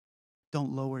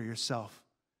 Don't lower yourself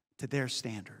to their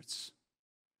standards.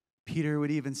 Peter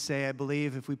would even say, I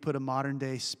believe, if we put a modern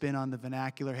day spin on the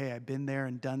vernacular, hey, I've been there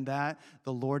and done that.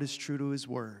 The Lord is true to his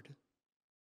word.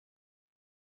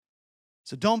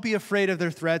 So don't be afraid of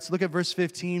their threats. Look at verse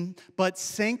 15. But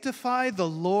sanctify the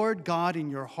Lord God in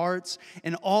your hearts,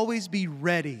 and always be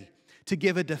ready to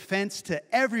give a defense to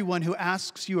everyone who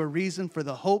asks you a reason for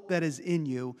the hope that is in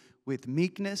you with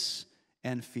meekness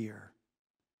and fear.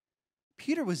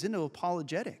 Peter was into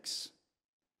apologetics.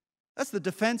 That's the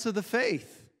defense of the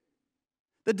faith.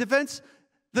 The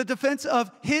defense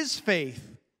of his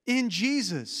faith in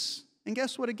Jesus. And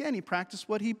guess what? Again, he practiced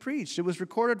what he preached. It was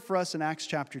recorded for us in Acts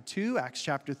chapter 2, Acts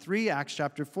chapter 3, Acts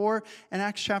chapter 4, and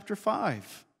Acts chapter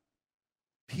 5.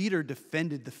 Peter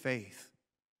defended the faith.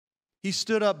 He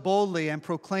stood up boldly and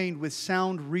proclaimed with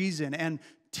sound reason and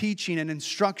teaching and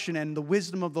instruction and the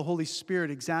wisdom of the Holy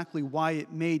Spirit exactly why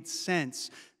it made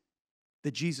sense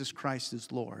that Jesus Christ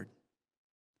is Lord.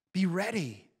 Be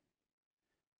ready.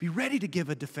 Be ready to give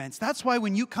a defense. That's why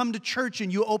when you come to church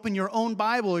and you open your own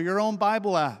Bible or your own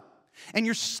Bible app and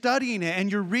you're studying it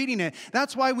and you're reading it,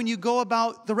 that's why when you go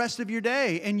about the rest of your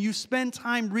day and you spend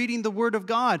time reading the Word of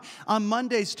God on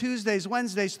Mondays, Tuesdays,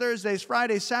 Wednesdays, Thursdays,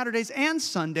 Fridays, Saturdays, and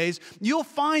Sundays, you'll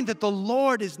find that the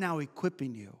Lord is now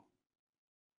equipping you.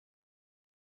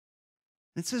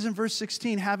 It says in verse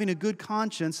 16, having a good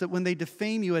conscience, that when they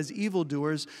defame you as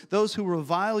evildoers, those who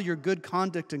revile your good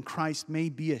conduct in Christ may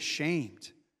be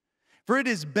ashamed. For it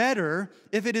is better,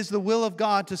 if it is the will of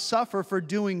God, to suffer for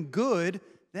doing good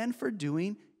than for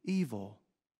doing evil.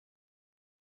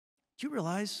 Do you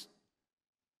realize,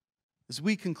 as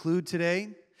we conclude today,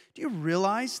 do you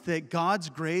realize that God's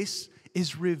grace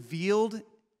is revealed,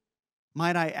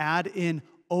 might I add, in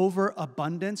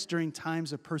overabundance during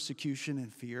times of persecution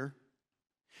and fear?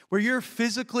 Where you're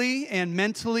physically and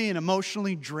mentally and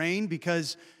emotionally drained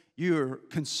because you're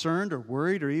concerned or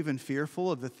worried or even fearful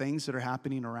of the things that are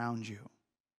happening around you.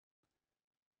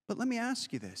 But let me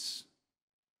ask you this.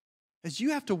 As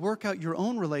you have to work out your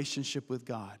own relationship with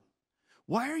God,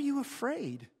 why are you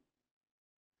afraid?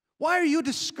 Why are you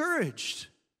discouraged?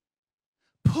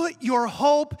 Put your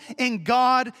hope in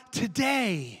God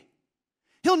today.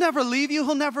 He'll never leave you.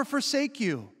 He'll never forsake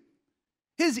you.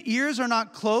 His ears are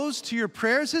not closed to your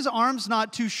prayers. His arm's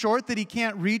not too short that he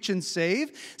can't reach and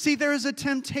save. See, there is a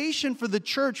temptation for the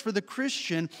church, for the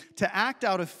Christian, to act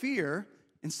out of fear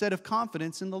instead of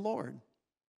confidence in the Lord.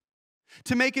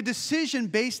 To make a decision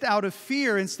based out of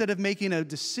fear instead of making a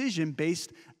decision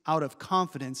based out of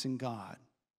confidence in God.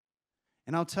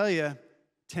 And I'll tell you,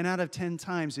 10 out of 10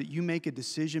 times that you make a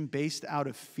decision based out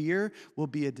of fear will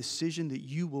be a decision that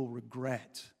you will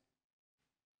regret.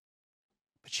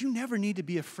 But you never need to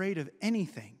be afraid of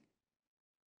anything.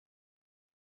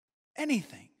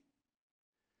 Anything.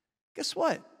 Guess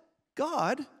what?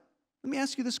 God, let me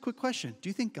ask you this quick question. Do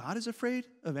you think God is afraid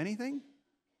of anything?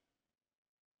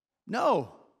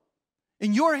 No.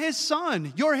 And you're his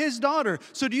son. You're his daughter.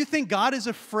 So do you think God is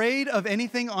afraid of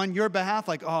anything on your behalf?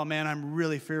 Like, oh man, I'm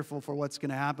really fearful for what's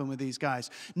going to happen with these guys.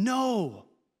 No.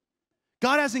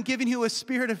 God hasn't given you a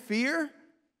spirit of fear.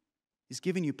 He's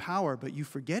giving you power, but you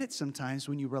forget it sometimes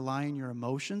when you rely on your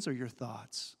emotions or your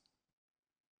thoughts.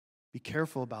 Be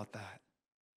careful about that.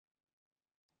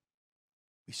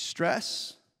 We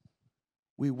stress.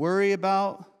 We worry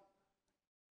about,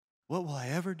 what will I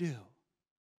ever do?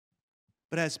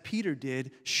 But as Peter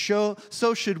did, so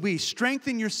should we.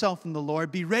 Strengthen yourself in the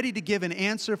Lord. Be ready to give an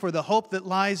answer for the hope that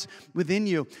lies within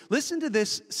you. Listen to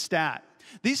this stat.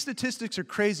 These statistics are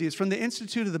crazy. It's from the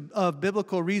Institute of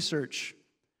Biblical Research.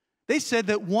 They said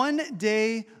that 1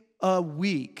 day a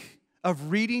week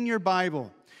of reading your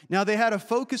Bible. Now, they had a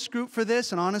focus group for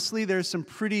this, and honestly, there's some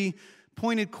pretty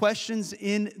pointed questions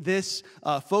in this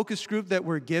focus group that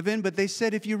were given. But they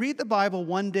said if you read the Bible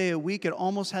 1 day a week, it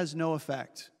almost has no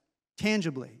effect.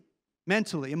 Tangibly,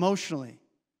 mentally, emotionally.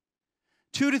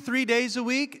 2 to 3 days a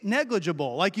week,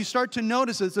 negligible. Like you start to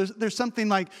notice there's something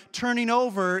like turning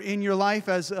over in your life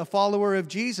as a follower of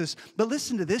Jesus. But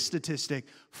listen to this statistic.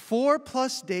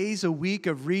 4+ days a week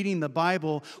of reading the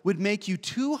Bible would make you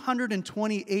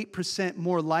 228%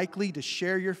 more likely to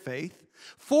share your faith,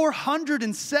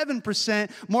 407%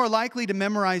 more likely to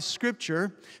memorize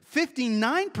Scripture,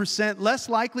 59% less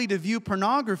likely to view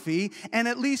pornography, and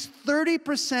at least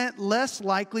 30% less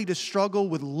likely to struggle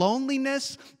with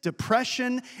loneliness,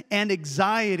 depression, and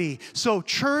anxiety. So,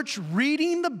 church,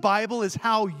 reading the Bible is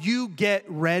how you get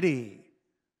ready.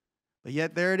 But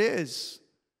yet there it is,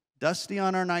 dusty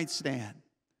on our nightstand.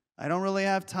 I don't really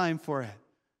have time for it.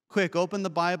 Quick, open the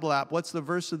Bible app. What's the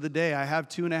verse of the day? I have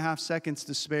 2.5 seconds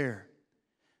to spare.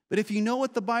 But if you know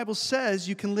what the Bible says,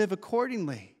 you can live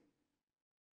accordingly.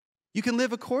 You can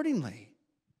live accordingly.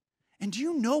 And do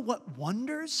you know what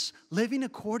wonders living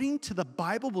according to the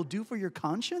Bible will do for your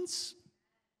conscience?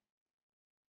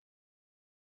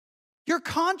 Your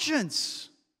conscience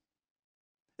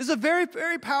is a very,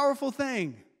 very powerful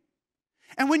thing.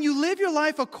 And when you live your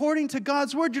life according to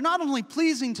God's word, you're not only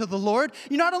pleasing to the Lord,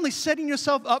 you're not only setting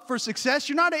yourself up for success,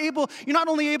 you're not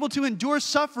only able to endure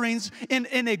sufferings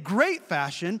in a great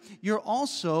fashion, you're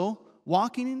also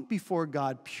walking before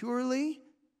God purely,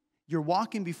 you're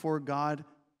walking before God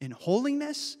in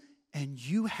holiness, and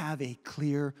you have a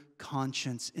clear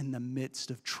conscience in the midst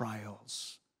of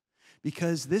trials.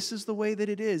 Because this is the way that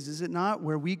it is it not?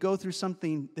 Where we go through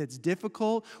something that's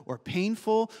difficult or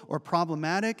painful or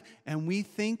problematic, and we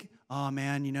think, oh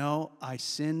man, I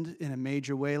sinned in a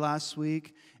major way last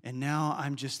week, and now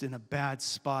I'm just in a bad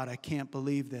spot. I can't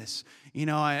believe this.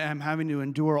 I'm having to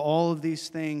endure all of these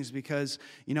things because,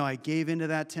 I gave into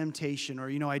that temptation,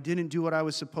 or, I didn't do what I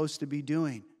was supposed to be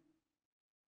doing.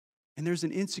 And there's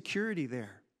an insecurity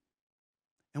there.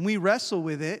 And we wrestle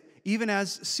with it even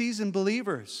as seasoned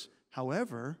believers.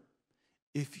 However,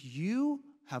 if you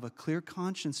have a clear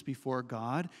conscience before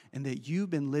God and that you've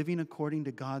been living according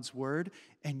to God's word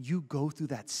and you go through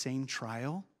that same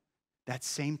trial, that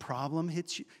same problem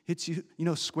hits you,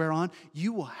 square on,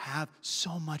 you will have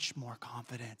so much more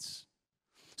confidence,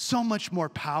 so much more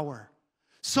power,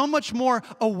 so much more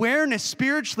awareness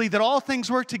spiritually that all things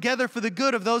work together for the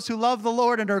good of those who love the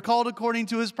Lord and are called according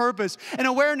to His purpose. An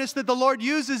awareness that the Lord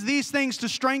uses these things to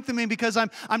strengthen me because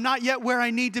I'm not yet where I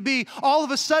need to be. All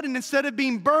of a sudden, instead of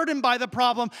being burdened by the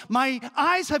problem, my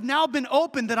eyes have now been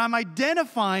opened that I'm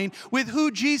identifying with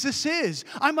who Jesus is.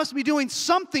 I must be doing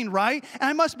something right, and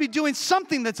I must be doing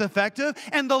something that's effective,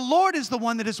 and the Lord is the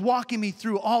one that is walking me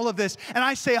through all of this. And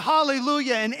I say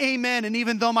hallelujah and amen, and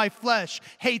even though my flesh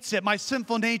hates it, my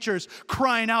sinful nature's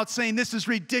crying out saying this is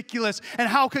ridiculous and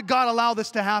how could God allow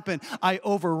this to happen, I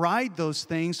override those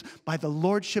things by the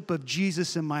lordship of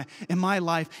Jesus in my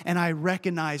life, and I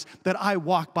recognize that I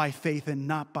walk by faith and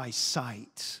not by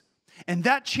sight. And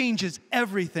that changes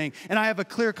everything, and I have a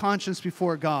clear conscience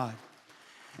before God.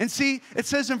 And see, it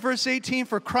says in verse 18,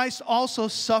 for Christ also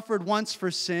suffered once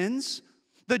for sins,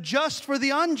 the just for the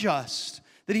unjust,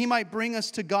 that He might bring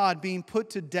us to God, being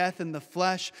put to death in the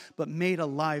flesh, but made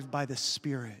alive by the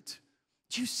Spirit.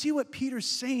 Do you see what Peter's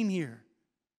saying here?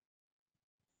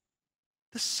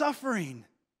 The suffering,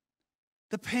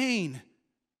 the pain,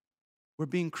 we're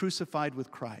being crucified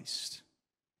with Christ.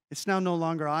 It's now no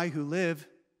longer I who live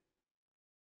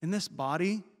in this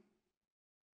body.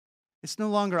 It's no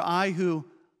longer I who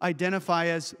identify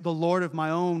as the Lord of my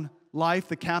own life,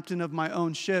 the captain of my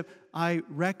own ship. I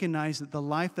recognize that the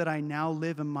life that I now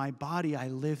live in my body, I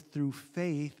live through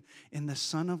faith in the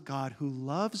Son of God who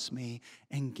loves me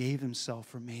and gave Himself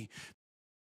for me.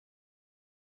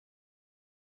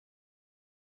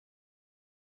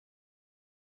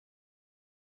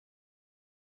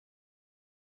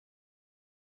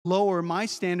 Lower my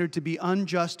standard to be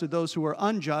unjust to those who are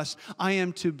unjust. I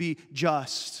am to be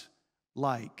just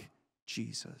like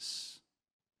Jesus.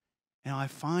 And I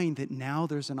find that now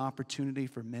there's an opportunity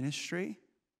for ministry.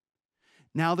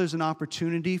 Now there's an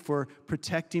opportunity for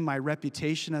protecting my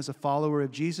reputation as a follower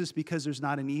of Jesus because there's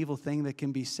not an evil thing that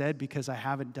can be said because I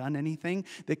haven't done anything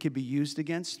that could be used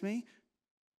against me.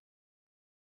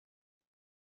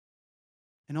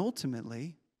 And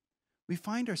ultimately, we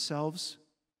find ourselves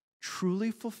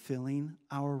truly fulfilling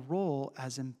our role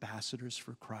as ambassadors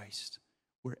for Christ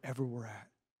wherever we're at.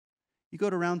 You go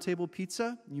to Round Table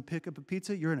Pizza and you pick up a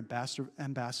pizza, you're an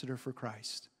ambassador for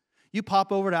Christ. You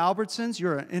pop over to Albertsons,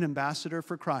 you're an ambassador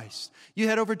for Christ. You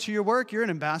head over to your work, you're an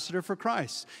ambassador for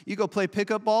Christ. You go play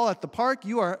pickup ball at the park,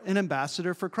 you are an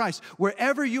ambassador for Christ.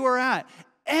 Wherever you are at,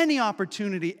 any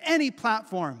opportunity, any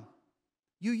platform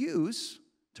you use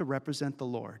to represent the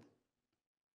Lord.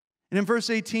 And in verse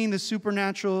 18, the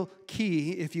supernatural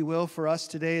key, if you will, for us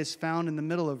today is found in the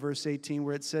middle of verse 18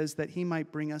 where it says that he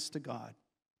might bring us to God.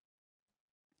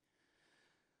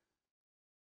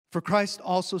 For Christ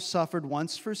also suffered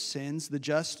once for sins, the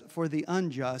just for the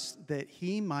unjust, that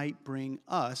he might bring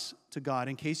us to God.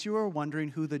 In case you were wondering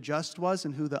who the just was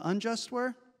and who the unjust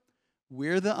were,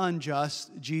 we're the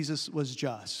unjust, Jesus was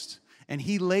just. And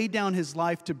he laid down his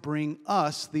life to bring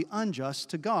us, the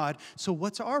unjust, to God. So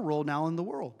what's our role now in the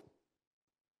world?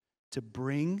 To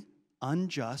bring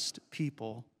unjust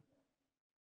people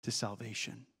to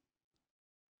salvation.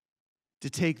 To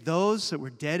take those that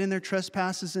were dead in their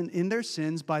trespasses and in their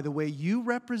sins by the way you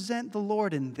represent the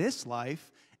Lord in this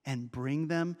life and bring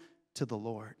them to the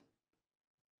Lord.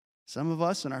 Some of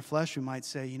us in our flesh, we might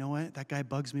say, you know what, that guy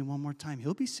bugs me one more time.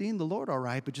 He'll be seeing the Lord all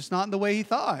right, but just not in the way he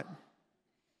thought.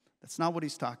 That's not what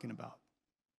he's talking about.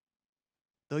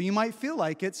 Though you might feel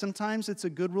like it, sometimes it's a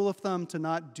good rule of thumb to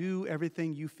not do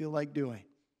everything you feel like doing.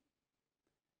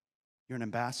 You're an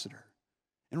ambassador.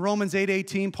 In Romans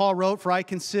 8:18, Paul wrote, "For I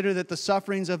consider that the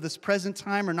sufferings of this present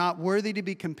time are not worthy to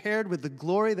be compared with the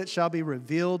glory that shall be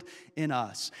revealed in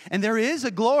us." And there is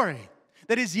a glory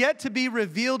that is yet to be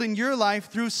revealed in your life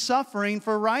through suffering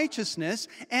for righteousness.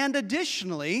 And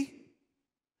additionally,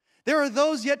 there are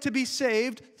those yet to be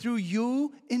saved through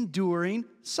you enduring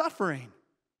suffering.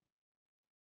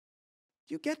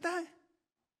 Do you get that?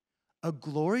 A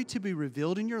glory to be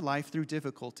revealed in your life through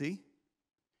difficulty.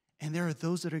 And there are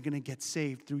those that are going to get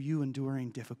saved through you enduring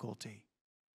difficulty.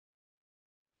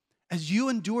 As you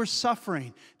endure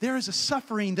suffering, there is a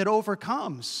suffering that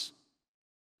overcomes.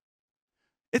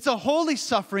 It's a holy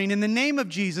suffering in the name of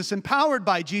Jesus, empowered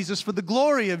by Jesus, for the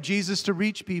glory of Jesus to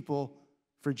reach people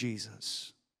for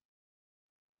Jesus.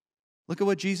 Look at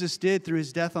what Jesus did through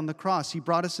his death on the cross. He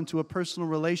brought us into a personal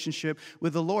relationship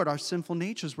with the Lord. Our sinful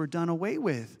natures were done away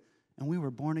with, and we were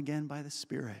born again by the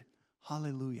Spirit.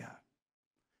 Hallelujah.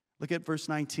 Look at verse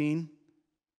 19.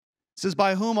 It says,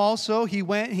 "By whom also he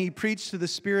went and he preached to the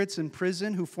spirits in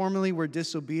prison, who formerly were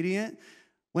disobedient,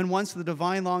 when once the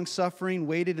divine long-suffering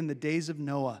waited in the days of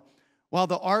Noah, while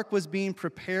the ark was being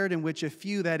prepared, in which a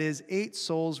few, that is, 8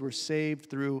 souls, were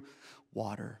saved through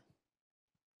water."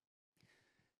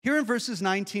 Here in verses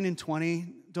 19 and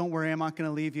 20, don't worry, I'm not going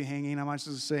to leave you hanging. I'm just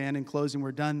going to say, and in closing,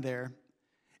 we're done there.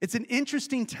 It's an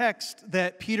interesting text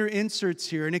that Peter inserts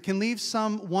here, and it can leave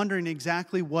some wondering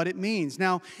exactly what it means.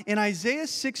 Now, in Isaiah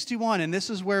 61, and this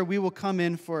is where we will come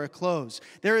in for a close,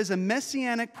 there is a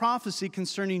messianic prophecy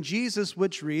concerning Jesus,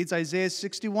 which reads, Isaiah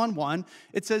 61:1,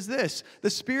 it says this, "The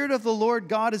Spirit of the Lord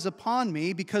God is upon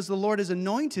me, because the Lord has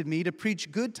anointed me to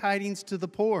preach good tidings to the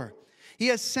poor. He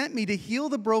has sent me to heal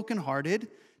the brokenhearted,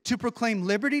 to proclaim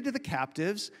liberty to the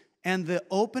captives, and the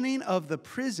opening of the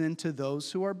prison to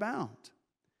those who are bound."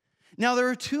 Now, there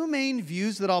are 2 main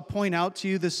views that I'll point out to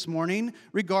you this morning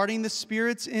regarding the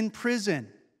spirits in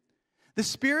prison. The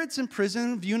spirits in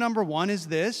prison, view number 1 is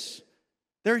this: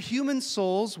 they're human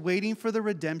souls waiting for the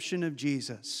redemption of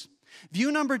Jesus.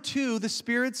 View number 2, the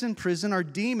spirits in prison are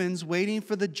demons waiting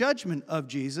for the judgment of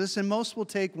Jesus, and most will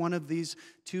take one of these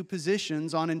 2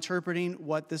 positions on interpreting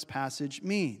what this passage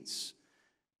means.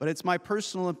 But it's my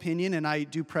personal opinion, and I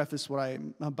do preface what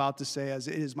I'm about to say as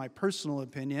it is my personal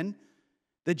opinion,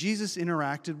 that Jesus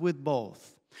interacted with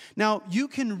both. Now, you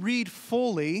can read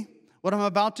fully what I'm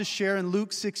about to share in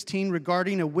Luke 16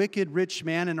 regarding a wicked rich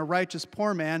man and a righteous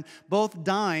poor man, both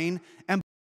dying and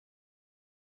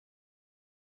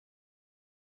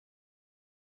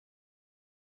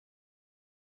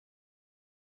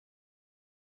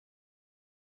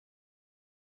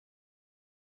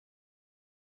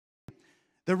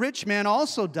the rich man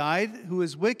also died, who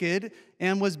was wicked,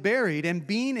 and was buried. And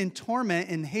being in torment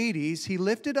in Hades, he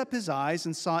lifted up his eyes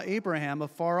and saw Abraham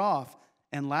afar off,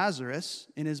 and Lazarus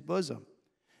in his bosom.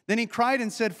 Then he cried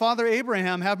and said, "Father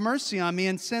Abraham, have mercy on me,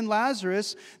 and send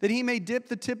Lazarus, that he may dip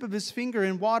the tip of his finger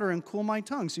in water and cool my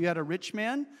tongue." So you had a rich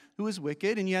man who was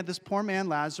wicked, and you had this poor man,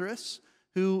 Lazarus,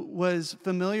 who was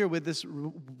familiar with this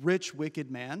rich, wicked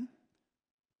man.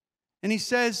 And he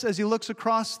says, as he looks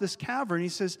across this cavern, he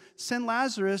says, send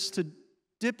Lazarus to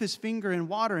dip his finger in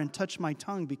water and touch my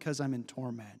tongue because I'm in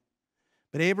torment.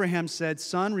 But Abraham said,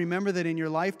 son, remember that in your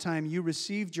lifetime you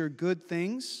received your good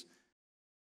things.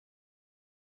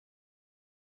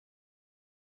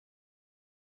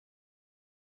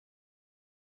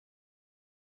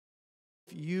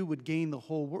 You would gain the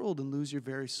whole world and lose your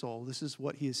very soul. This is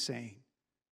what he is saying.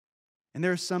 And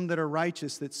there are some that are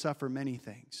righteous that suffer many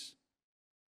things.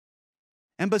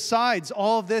 And besides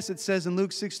all of this, it says in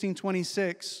Luke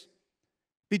 16:26,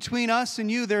 between us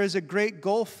and you there is a great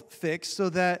gulf fixed, so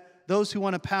that those who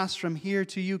want to pass from here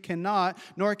to you cannot,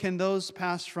 nor can those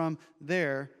pass from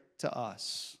there to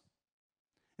us.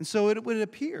 And so it would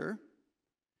appear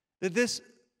that this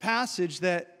passage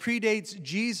that predates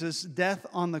Jesus' death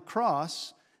on the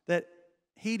cross, that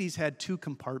Hades had two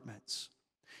compartments.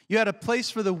 You had a place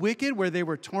for the wicked where they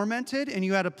were tormented, and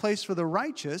you had a place for the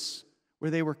righteous where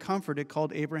they were comforted,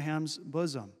 called Abraham's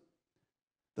bosom.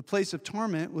 The place of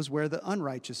torment was where the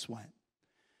unrighteous went.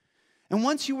 And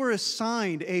once you were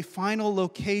assigned a final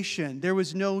location, there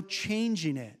was no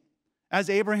changing it. As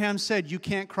Abraham said, you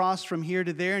can't cross from here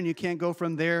to there, and you can't go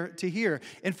from there to here.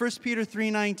 In 1 Peter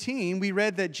 3:19, we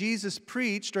read that Jesus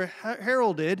preached or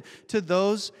heralded to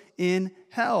those in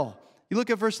hell. You look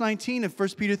at verse 19 of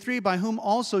 1 Peter 3, by whom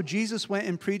also Jesus went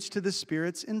and preached to the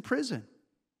spirits in prison.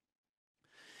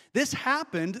 This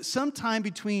happened sometime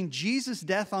between Jesus'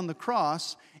 death on the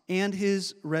cross and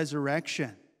his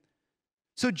resurrection.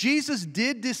 So Jesus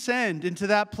did descend into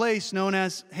that place known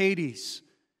as Hades,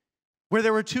 where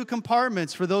there were two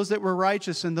compartments for those that were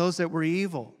righteous and those that were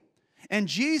evil. And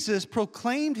Jesus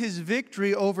proclaimed his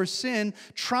victory over sin,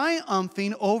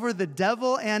 triumphing over the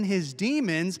devil and his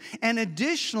demons. And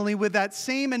additionally, with that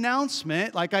same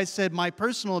announcement, like I said, my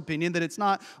personal opinion, that it's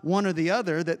not one or the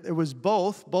other, that it was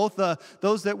both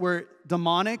those that were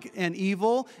demonic and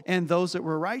evil and those that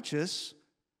were righteous,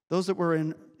 those that were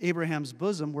in Abraham's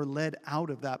bosom were led out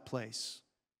of that place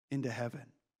into heaven.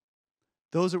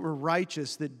 Those that were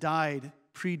righteous that died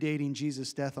predating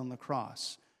Jesus' death on the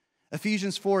cross.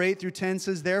 Ephesians 4:8-10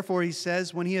 says, therefore, he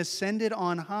says, when he ascended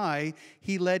on high,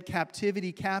 he led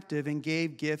captivity captive and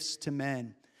gave gifts to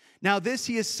men. Now this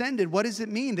he ascended, what does it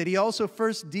mean? That he also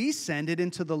first descended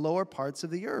into the lower parts of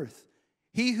the earth.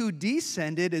 He who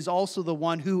descended is also the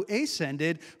one who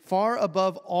ascended far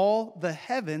above all the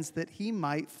heavens, that he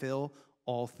might fill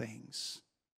all things.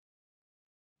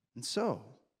 And so,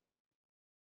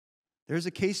 there's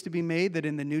a case to be made that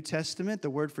in the New Testament, the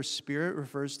word for spirit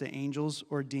refers to angels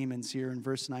or demons here in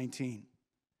verse 19.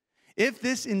 If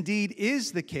this indeed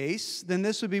is the case, then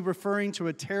this would be referring to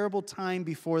a terrible time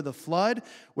before the flood,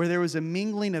 where there was a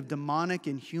mingling of demonic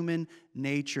and human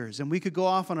natures. And we could go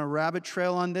off on a rabbit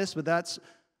trail on this, but that's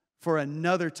for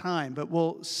another time. But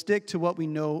we'll stick to what we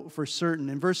know for certain.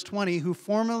 In verse 20, who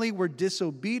formerly were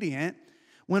disobedient,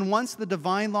 when once the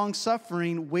divine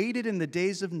long-suffering waited in the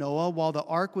days of Noah while the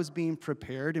ark was being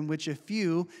prepared, in which a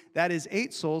few, that is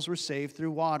 8 souls, were saved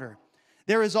through water.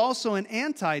 There is also an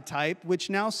antitype which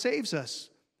now saves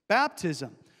us,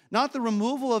 baptism. Not the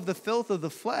removal of the filth of the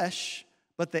flesh,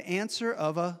 but the answer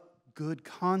of a good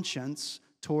conscience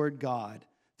toward God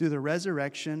through the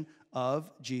resurrection of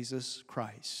Jesus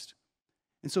Christ.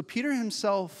 And so Peter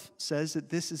himself says that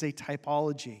this is a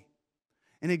typology,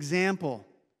 an example.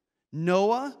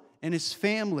 Noah and his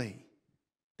family,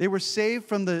 they were saved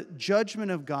from the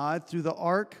judgment of God through the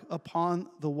ark upon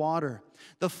the water.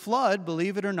 The flood,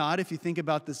 believe it or not, if you think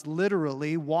about this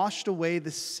literally, washed away the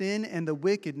sin and the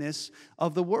wickedness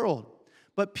of the world.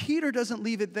 But Peter doesn't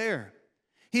leave it there.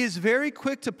 He is very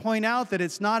quick to point out that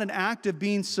it's not an act of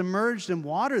being submerged in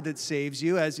water that saves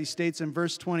you, as he states in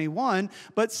verse 21,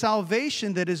 but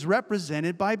salvation that is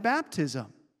represented by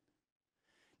baptism.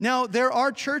 Now, there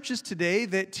are churches today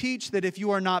that teach that if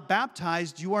you are not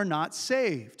baptized, you are not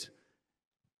saved.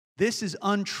 This is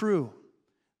untrue.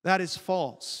 That is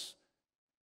false.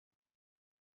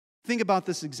 Think about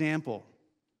this example.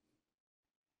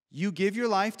 You give your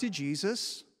life to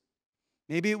Jesus.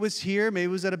 Maybe it was here, maybe it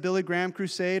was at a Billy Graham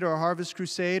crusade or a Harvest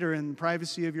crusade or in the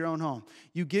privacy of your own home.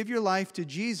 You give your life to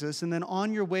Jesus, and then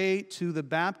on your way to the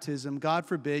baptism, God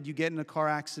forbid, you get in a car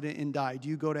accident and die. Do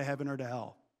you go to heaven or to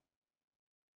hell?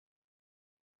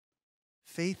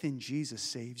 Faith in Jesus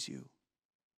saves you.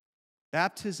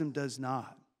 Baptism does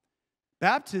not.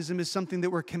 Baptism is something that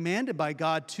we're commanded by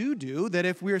God to do, that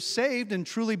if we're saved and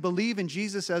truly believe in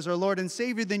Jesus as our Lord and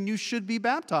Savior, then you should be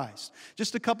baptized.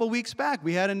 Just a couple weeks back,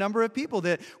 we had a number of people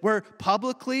that were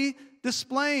publicly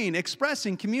displaying,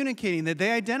 expressing, communicating that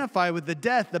they identify with the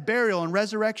death, the burial, and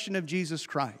resurrection of Jesus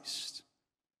Christ.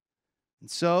 And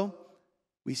so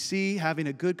we see having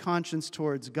a good conscience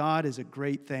towards God is a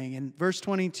great thing. In verse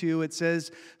 22, it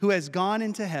says, who has gone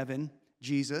into heaven,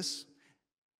 Jesus,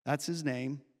 that's his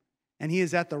name, and he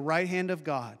is at the right hand of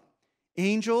God.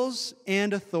 Angels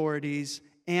and authorities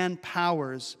and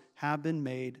powers have been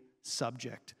made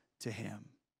subject to him.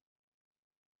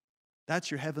 That's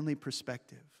your heavenly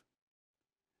perspective.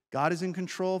 God is in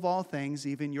control of all things,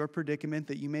 even your predicament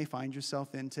that you may find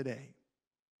yourself in today.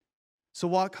 So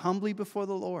walk humbly before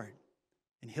the Lord,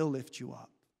 and he'll lift you up.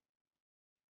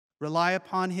 Rely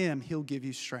upon him, he'll give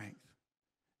you strength.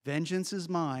 Vengeance is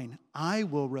mine, I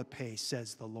will repay,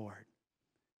 says the Lord.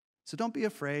 So don't be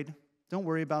afraid. Don't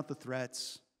worry about the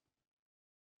threats.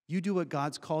 You do what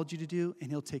God's called you to do, and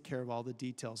he'll take care of all the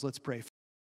details. Let's pray.